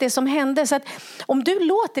komplicerat det som hände. Så att om du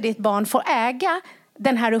låter ditt barn få äga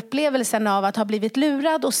den här upplevelsen av att ha blivit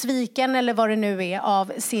lurad och sviken eller vad det nu är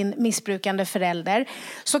av sin missbrukande förälder,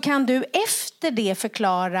 så kan du efter det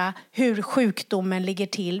förklara hur sjukdomen ligger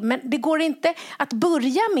till. Men det går inte att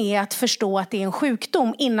börja med att förstå att det är en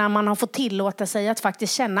sjukdom innan man har fått tillåta sig att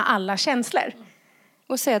faktiskt känna alla känslor.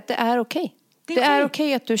 Och säga att det är okej. Det är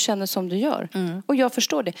okej att du känner som du gör. Och jag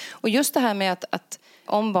förstår det. Och just det här med att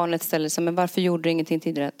om barnet ställer sig, men varför gjorde du ingenting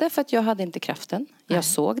tidigare? Därför att jag hade inte kraften. Jag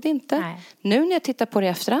såg det inte. Nej. Nu när jag tittar på det i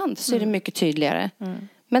efterhand så är det mycket tydligare.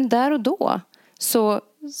 Men där och då så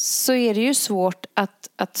är det ju svårt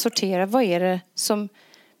att sortera. Vad är det som...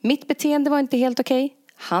 Mitt beteende var inte helt okej.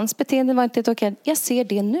 Hans beteende var inte helt okej. Jag ser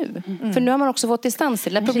det nu. För nu har man också fått distans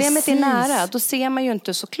till. När problemet är nära, då ser man ju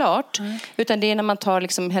inte så klart. Utan det är när man tar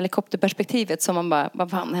liksom helikopterperspektivet som man bara,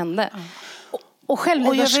 vad fan hände? Och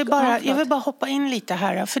jag vill bara hoppa in lite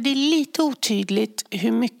här. För det är lite otydligt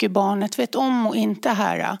hur mycket barnet vet om och inte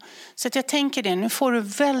här. Så att jag tänker det. Nu får du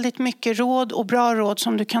väldigt mycket råd och bra råd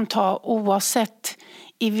som du kan ta oavsett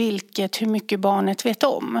i hur mycket barnet vet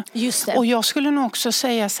om. Just det. Och jag skulle nog också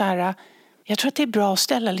säga så här. Jag tror att det är bra att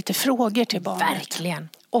ställa lite frågor till barnet. Verkligen.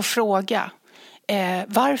 Och fråga.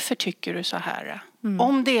 Varför tycker du så här?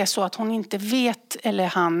 Om det är så att hon inte vet, eller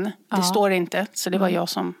han, det står inte, så det var jag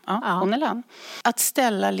som, hon eller han. Att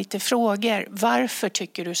ställa lite frågor. Varför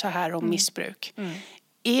tycker du så här om missbruk?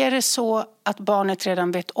 Är det så att barnet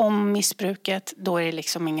redan vet om missbruket, då är det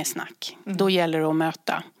liksom ingen snack. Då gäller det att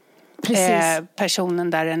möta personen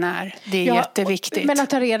där den är. Det är jätteviktigt. Men att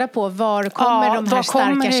ta reda på var kommer de här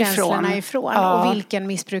starka känslorna ifrån och vilken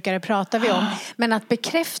missbrukare pratar vi om. Men att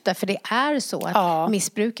bekräfta, för det är så att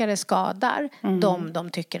missbrukare skadar de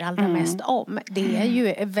tycker allra mest om. Det är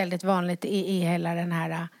ju väldigt vanligt i hela den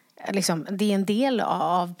här... Liksom, det är en del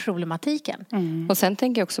av problematiken. Och sen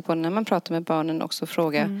tänker jag också på när man pratar med barnen också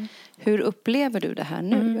fråga hur upplever du det här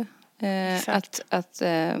nu?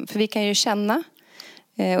 För vi kan ju känna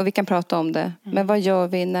och vi kan prata om det. Men vad gör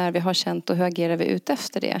vi när vi har känt och hur agerar vi ut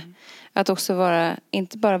efter det? Att också vara,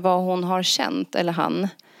 inte bara vad hon har känt eller han.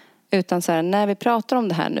 Utan så här, när vi pratar om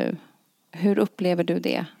det här nu. Hur upplever du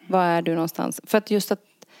det? Var är du någonstans? För att just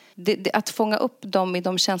att fånga upp dem i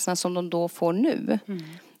de känslorna som de då får nu.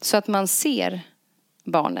 Så att man ser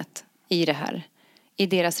barnet i det här. I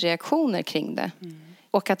deras reaktioner kring det.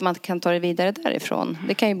 Och att man kan ta det vidare därifrån.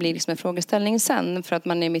 Det kan ju bli liksom en frågeställning sen. För att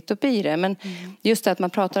man är mitt uppe i det. Men just det att man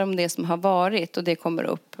pratar om det som har varit. Och det kommer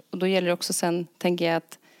upp. Och då gäller det också sen, tänker jag,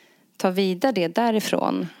 att ta vidare det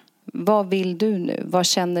därifrån. Vad vill du nu? Vad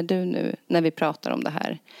känner du nu när vi pratar om det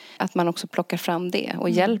här? Att man också plockar fram det och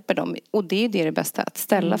hjälper dem. Och det är det bästa, att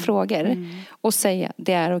ställa frågor. Och säga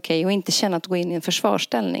det är okej. Och inte känna att gå in i en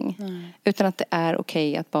försvarsställning. Utan att det är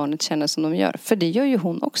okej att barnet känner som de gör. För det gör ju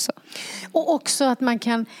hon också. Och också att man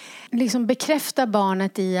kan liksom bekräfta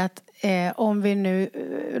barnet i att om vi nu,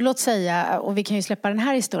 låt säga, och vi kan ju släppa den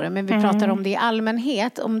här historien, men vi pratar om det i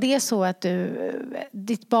allmänhet. Om det är så att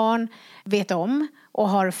ditt barn vet om och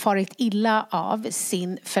har farit illa av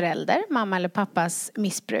sin förälder, mamma eller pappas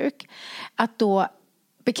missbruk, att då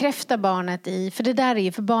bekräfta barnet i, för det där är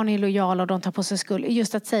ju, för barn är lojala och de tar på sig skuld,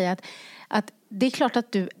 just att säga att det är klart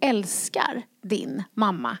att du älskar din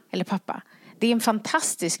mamma eller pappa. Det är en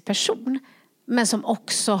fantastisk person, men som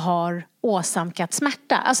också har åsamkat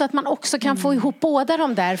smärta. Alltså att man också kan få ihop båda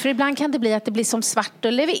de där. För ibland kan det bli att det blir som svart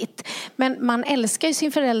eller vitt. Men man älskar ju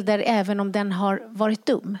sin förälder även om den har varit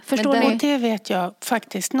dum. Förstår ni? Och det vet jag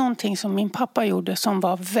faktiskt. Någonting som min pappa gjorde som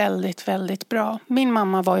var väldigt, väldigt bra. Min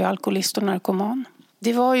mamma var ju alkoholist och narkoman.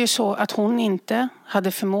 Det var ju så att hon inte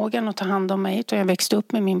hade förmågan att ta hand om mig. Och jag växte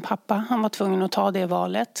upp med min pappa. Han var tvungen att ta det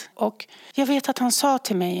valet. Och jag vet att han sa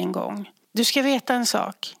till mig en gång: du ska veta en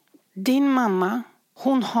sak. Din mamma,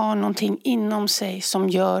 hon har någonting inom sig som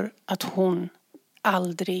gör att hon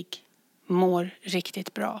aldrig mår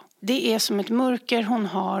riktigt bra. Det är som ett mörker hon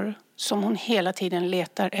har som hon hela tiden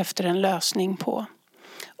letar efter en lösning på.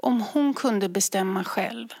 Om hon kunde bestämma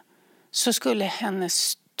själv så skulle hennes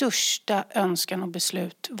största önskan och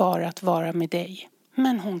beslut vara att vara med dig.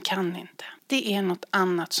 Men hon kan inte. Det är något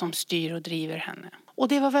annat som styr och driver henne. Och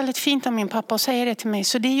det var väldigt fint av min pappa att säga det till mig.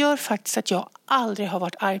 Så det gör faktiskt att jag aldrig har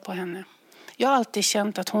varit arg på henne. Jag har alltid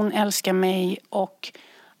känt att hon älskar mig och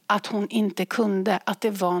att hon inte kunde, att det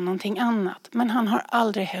var någonting annat. Men han har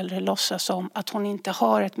aldrig heller låtsats om att hon inte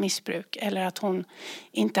har ett missbruk. Eller att hon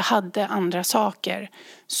inte hade andra saker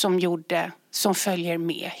som följer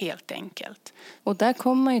med helt enkelt. Och där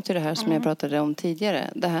kommer man ju till det här som jag pratade om tidigare.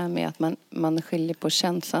 Det här med att man skiljer på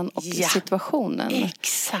känslan och situationen.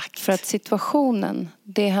 Exakt. För att situationen,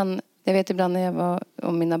 jag vet ibland när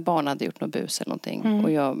om mina barn hade gjort något bus eller någonting.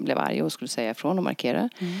 Och jag blev arg och skulle säga ifrån och markera.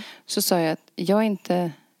 Så sa jag att jag är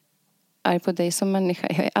inte arg på dig som människa.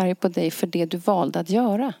 Jag är arg på dig för det du valde att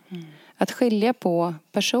göra. Att skilja på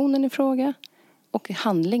personen i fråga och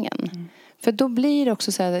handlingen. För då blir det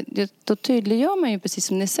också så här, då tydliggör man ju precis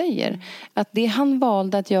som ni säger. Att det han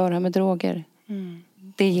valde att göra med droger,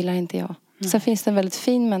 det gillar inte jag. Sen finns det en väldigt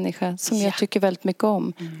fin människa som jag tycker väldigt mycket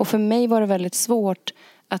om. Och för mig var det väldigt svårt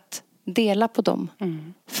att dela på dem.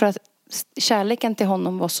 För att kärleken till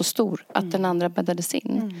honom var så stor att den andra bäddades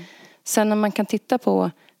in. Sen när man kan titta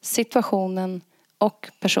på situationen och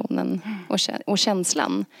personen och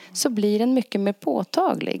känslan, så blir den mycket mer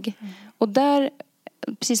påtaglig. Och där,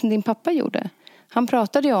 precis som din pappa gjorde, han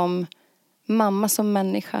pratade ju om mamma som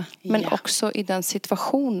människa, men också i den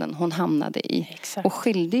situationen hon hamnade i. Exakt. Och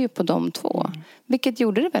skilde ju på de två. Vilket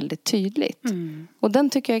gjorde det väldigt tydligt. Och den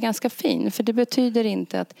tycker jag är ganska fin. För det betyder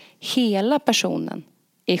inte att hela personen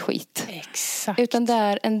är skit. Exakt. Utan det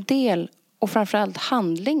är en del, och framförallt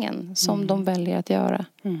handlingen som de väljer att göra.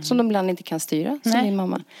 Som de ibland inte kan styra, som din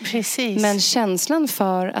mamma. Precis. Men känslan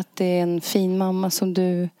för att det är en fin mamma som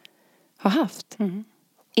du har haft.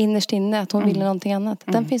 Innerst inne, att hon ville någonting annat.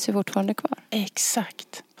 Den finns ju fortfarande kvar.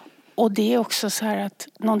 Exakt. Och det är också så här att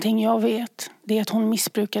någonting jag vet, det är att hon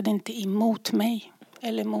missbrukade inte emot mig.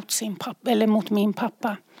 Eller mot sin pappa, eller mot min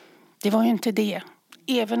pappa. Det var ju inte det.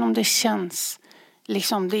 Även om det känns,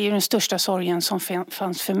 liksom, det är ju den största sorgen som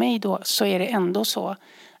fanns för mig då. Så är det ändå så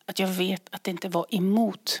att jag vet att det inte var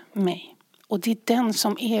emot mig. Och det är den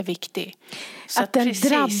som är viktig. Så att den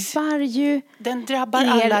drabbar ju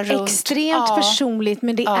alla runt. Extremt personligt,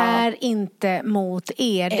 men det är inte mot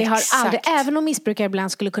er. Det har aldrig, även om missbrukare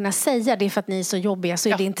ibland skulle kunna säga det för att ni är så jobbiga, så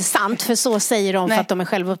är det inte sant. För så säger de för att de är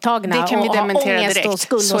självupptagna. Det kan vi dementera ångest direkt. Och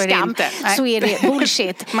skuld så och skam. Inte. Så är det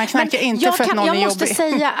bullshit. Man knackar inte för att någon är jobbig. Jag måste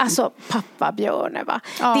säga, alltså pappa Björne, va?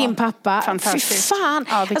 Din pappa, fantastiskt. Fy fan.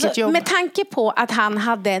 Ja, alltså, med tanke på att han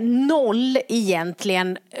hade noll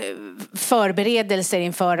egentligen förberedelser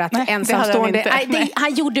inför att ensamstående...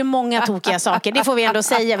 Han gjorde många tokiga saker, det får vi ändå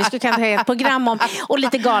säga. Vi skulle kunna ta ett program om, och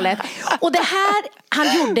lite galet. Och det här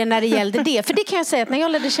han gjorde när det gällde det, för det kan jag säga att när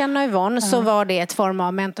jag lärde känna Yvonne så var det ett form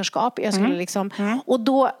av mentorskap. Jag skulle liksom, och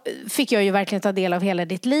då fick jag ju verkligen ta del av hela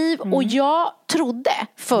ditt liv. Och jag trodde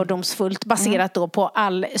fördomsfullt, baserat då på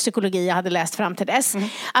all psykologi jag hade läst fram till dess,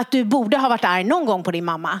 att du borde ha varit arg någon gång på din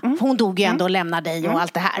mamma. Hon dog ju ändå och lämnade dig och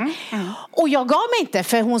allt det här. Och jag gav mig inte,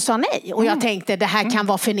 för hon sa nej. Och jag tänkte, det här kan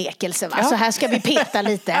vara förnekelse, va? Så här ska vi peta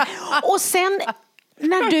lite. Och sen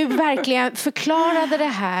när du verkligen förklarade det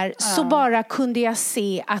här, så bara kunde jag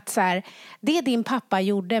se att så här, det din pappa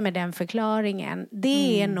gjorde med den förklaringen,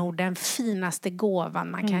 det är nog den finaste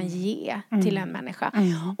gåvan man kan ge till en människa.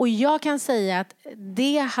 Och jag kan säga att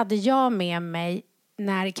det hade jag med mig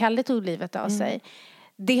när Kalle tog livet av sig.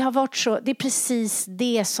 Det har varit så, det är precis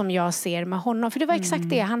det som jag ser med honom. För det var exakt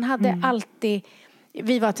det, han hade alltid,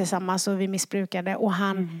 vi var tillsammans och vi missbrukade, och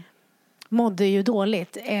han mådde ju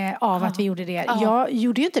dåligt av att vi gjorde det. Jag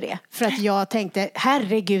gjorde ju inte det. För att jag tänkte,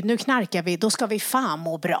 herregud, nu knarkar vi, då ska vi fan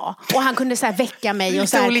må bra. Och han kunde så här väcka mig. Och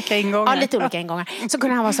så här, olika ingångar. Ja, lite olika ingångar. Så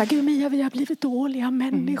kunde han vara så här, gud Mia, vi har blivit dåliga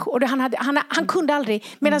människor. Och han kunde aldrig,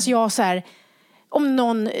 medan jag så här,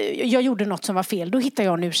 om jag gjorde något som var fel, då hittade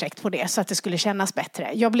jag en ursäkt på det så att det skulle kännas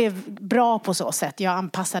bättre. Jag blev bra på så sätt. Jag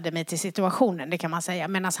anpassade mig till situationen, det kan man säga.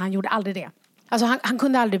 Medan han gjorde aldrig det. Alltså han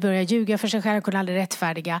kunde aldrig börja ljuga för sig själv, han kunde aldrig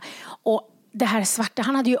rättfärdiga. Och det här svarta,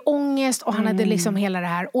 han hade ju ångest och han hade liksom hela det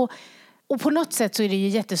här. Och på något sätt så är det ju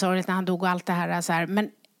jättesorgligt när han dog och allt det här. Så här. Men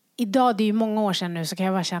idag, det är ju många år sedan nu, så kan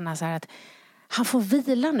jag bara känna så här att han får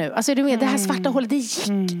vila nu. Alltså du vet, det här svarta hålet, det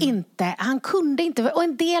gick inte. Han kunde inte, och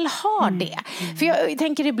en del har det. För jag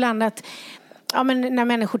tänker ibland att men när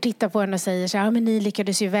människor tittar på en och säger så här, men ni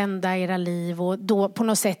lyckades ju vända era liv, och då på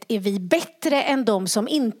något sätt är vi bättre än de som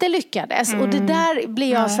inte lyckades. Och det där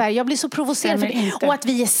blir jag så här, jag blir så provocerad för det. Och att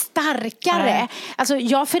vi är starkare. Alltså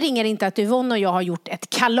jag förringar inte att Yvonne och jag har gjort ett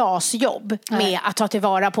kalasjobb med att ta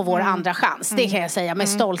tillvara på vår andra chans. Det kan jag säga med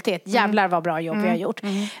stolthet. Jävlar vad bra jobb vi har gjort.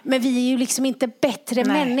 Men vi är ju liksom inte bättre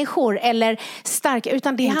människor eller starka,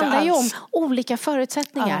 utan det inte handlar ju om olika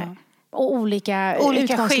förutsättningar. Och olika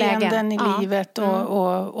skeenden i livet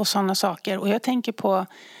och sådana saker. Och jag tänker på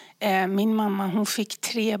min mamma, hon fick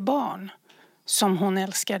 3 barn som hon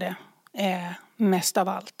älskade mest av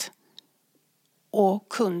allt. Och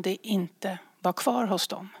kunde inte vara kvar hos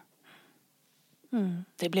dem.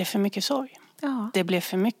 Det blev för mycket sorg. Ja. Det blev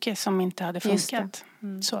för mycket som inte hade funkat.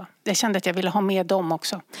 Så jag kände att jag ville ha med dem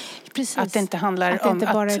också. Precis. Att det inte handlar att om inte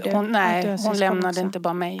bara att hon lämnade också. Inte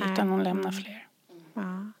bara mig, utan hon lämnade fler.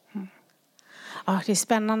 Ja, det är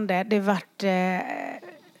spännande. Det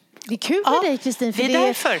är kul med dig, Kristin. För det är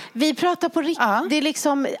därför. Vi pratar på riktigt. Det är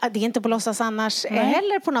liksom, det är inte på låtsas annars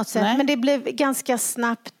heller på något sätt. Men det blev ganska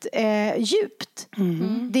snabbt djupt.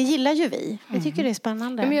 Det gillar ju vi. Vi tycker det är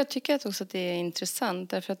spännande. Men jag tycker också att det är intressant.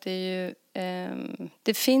 Därför att det är ju,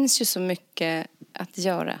 det finns ju så mycket att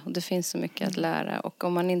göra. Och det finns så mycket att lära. Och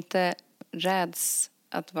om man inte räds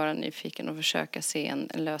att vara nyfiken och försöka se en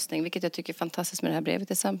lösning. Vilket jag tycker är fantastiskt med det här brevet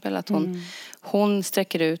till exempel. Att hon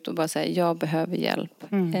sträcker ut och bara säger jag behöver hjälp.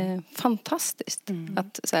 Fantastiskt.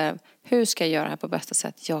 Att så här, hur ska jag göra det här på bästa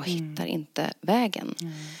sätt? Jag hittar inte vägen.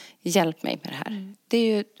 Hjälp mig med det här. Det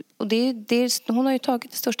är ju, och hon har ju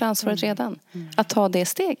tagit det största ansvaret redan. Att ta det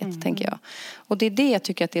steget, tänker jag. Och det är det jag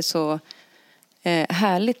tycker att det är så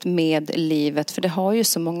härligt med livet. För det har ju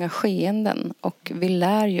så många skeenden. Och vi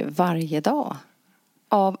lär ju varje dag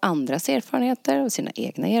av andras erfarenheter och sina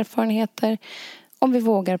egna erfarenheter. Om vi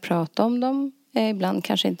vågar prata om dem. Ibland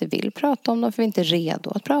kanske inte vill prata om dem för vi är inte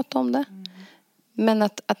redo att prata om det. Men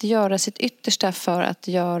att göra sitt yttersta för att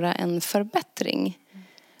göra en förbättring.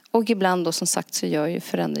 Och ibland då som sagt så gör ju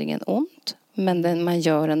förändringen ont. Men man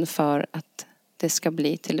gör den för att det ska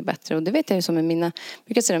bli till det bättre. Och det vet jag ju som med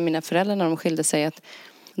mina föräldrar när de skilde sig. Att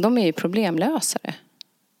de är ju problemlösare.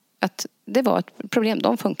 Att det var ett problem,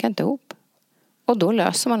 de funkar inte ihop. Och då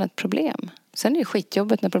löser man ett problem. Sen är det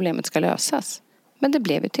skitjobbet när problemet ska lösas. Men det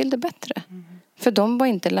blev ju till det bättre. För de var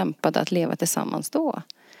inte lämpade att leva tillsammans då.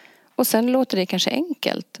 Och sen låter det kanske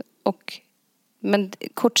enkelt. Men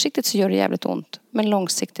kortsiktigt så gör det jävligt ont. Men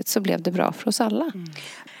långsiktigt så blev det bra för oss alla.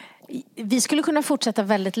 Vi skulle kunna fortsätta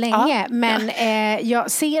väldigt länge. Men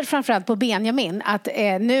jag ser framförallt på Benjamin att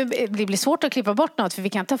nu det blir svårt att klippa bort något. För vi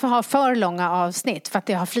kan inte ha för långa avsnitt. För att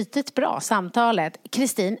det har flyttit bra, samtalet.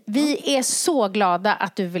 Kristin, vi är så glada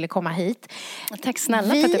att du ville komma hit. Tack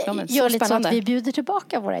snälla för att det kom. Vi gör lite så att vi bjuder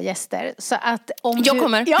tillbaka våra gäster. Så att om jag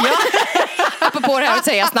kommer. Ja. Apropå det här att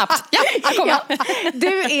säga snabbt. Ja, jag kommer. Ja.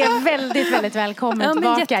 Du är väldigt, väldigt välkommen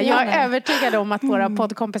tillbaka. Jag är övertygad om att våra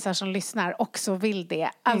poddkompisar som lyssnar också vill det.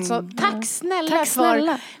 Alltså, tack snälla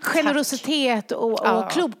för generositet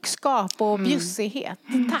och klokskap och bjussighet.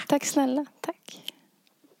 Tack. Tack snälla. Tack.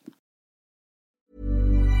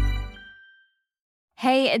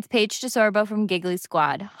 Hey, it's Paige DeSorbo from Giggly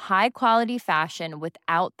Squad. High quality fashion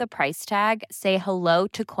without the price tag. Say hello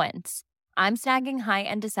to Quince. I'm snagging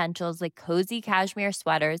high-end essentials like cozy cashmere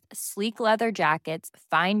sweaters, sleek leather jackets,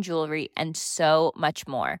 fine jewelry, and so much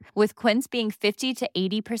more. With Quince being 50 to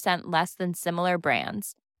 80% less than similar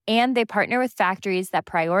brands. And they partner with factories that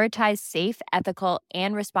prioritize safe, ethical,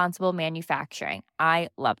 and responsible manufacturing. I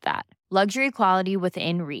love that. Luxury quality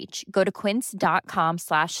within reach. Go to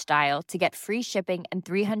quince.com/style to get free shipping and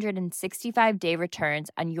 365-day returns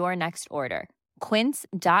on your next order.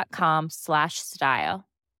 Quince.com/style.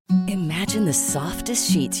 Imagine the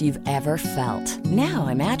softest sheets you've ever felt. Now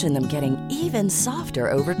imagine them getting even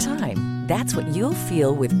softer over time. That's what you'll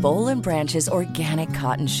feel with Boll & Branch's organic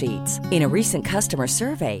cotton sheets. In a recent customer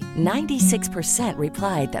survey, 96%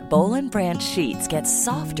 replied that Boll & Branch sheets get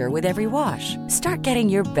softer with every wash. Start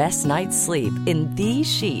getting your best night's sleep in these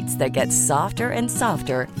sheets that get softer and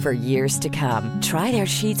softer for years to come. Try their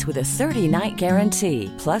sheets with a 30-night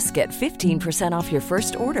guarantee. Plus, get 15% off your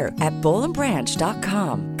first order at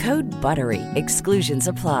bollandbranch.com. Code BUTTERY. Exclusions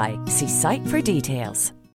apply. See site for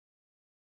details.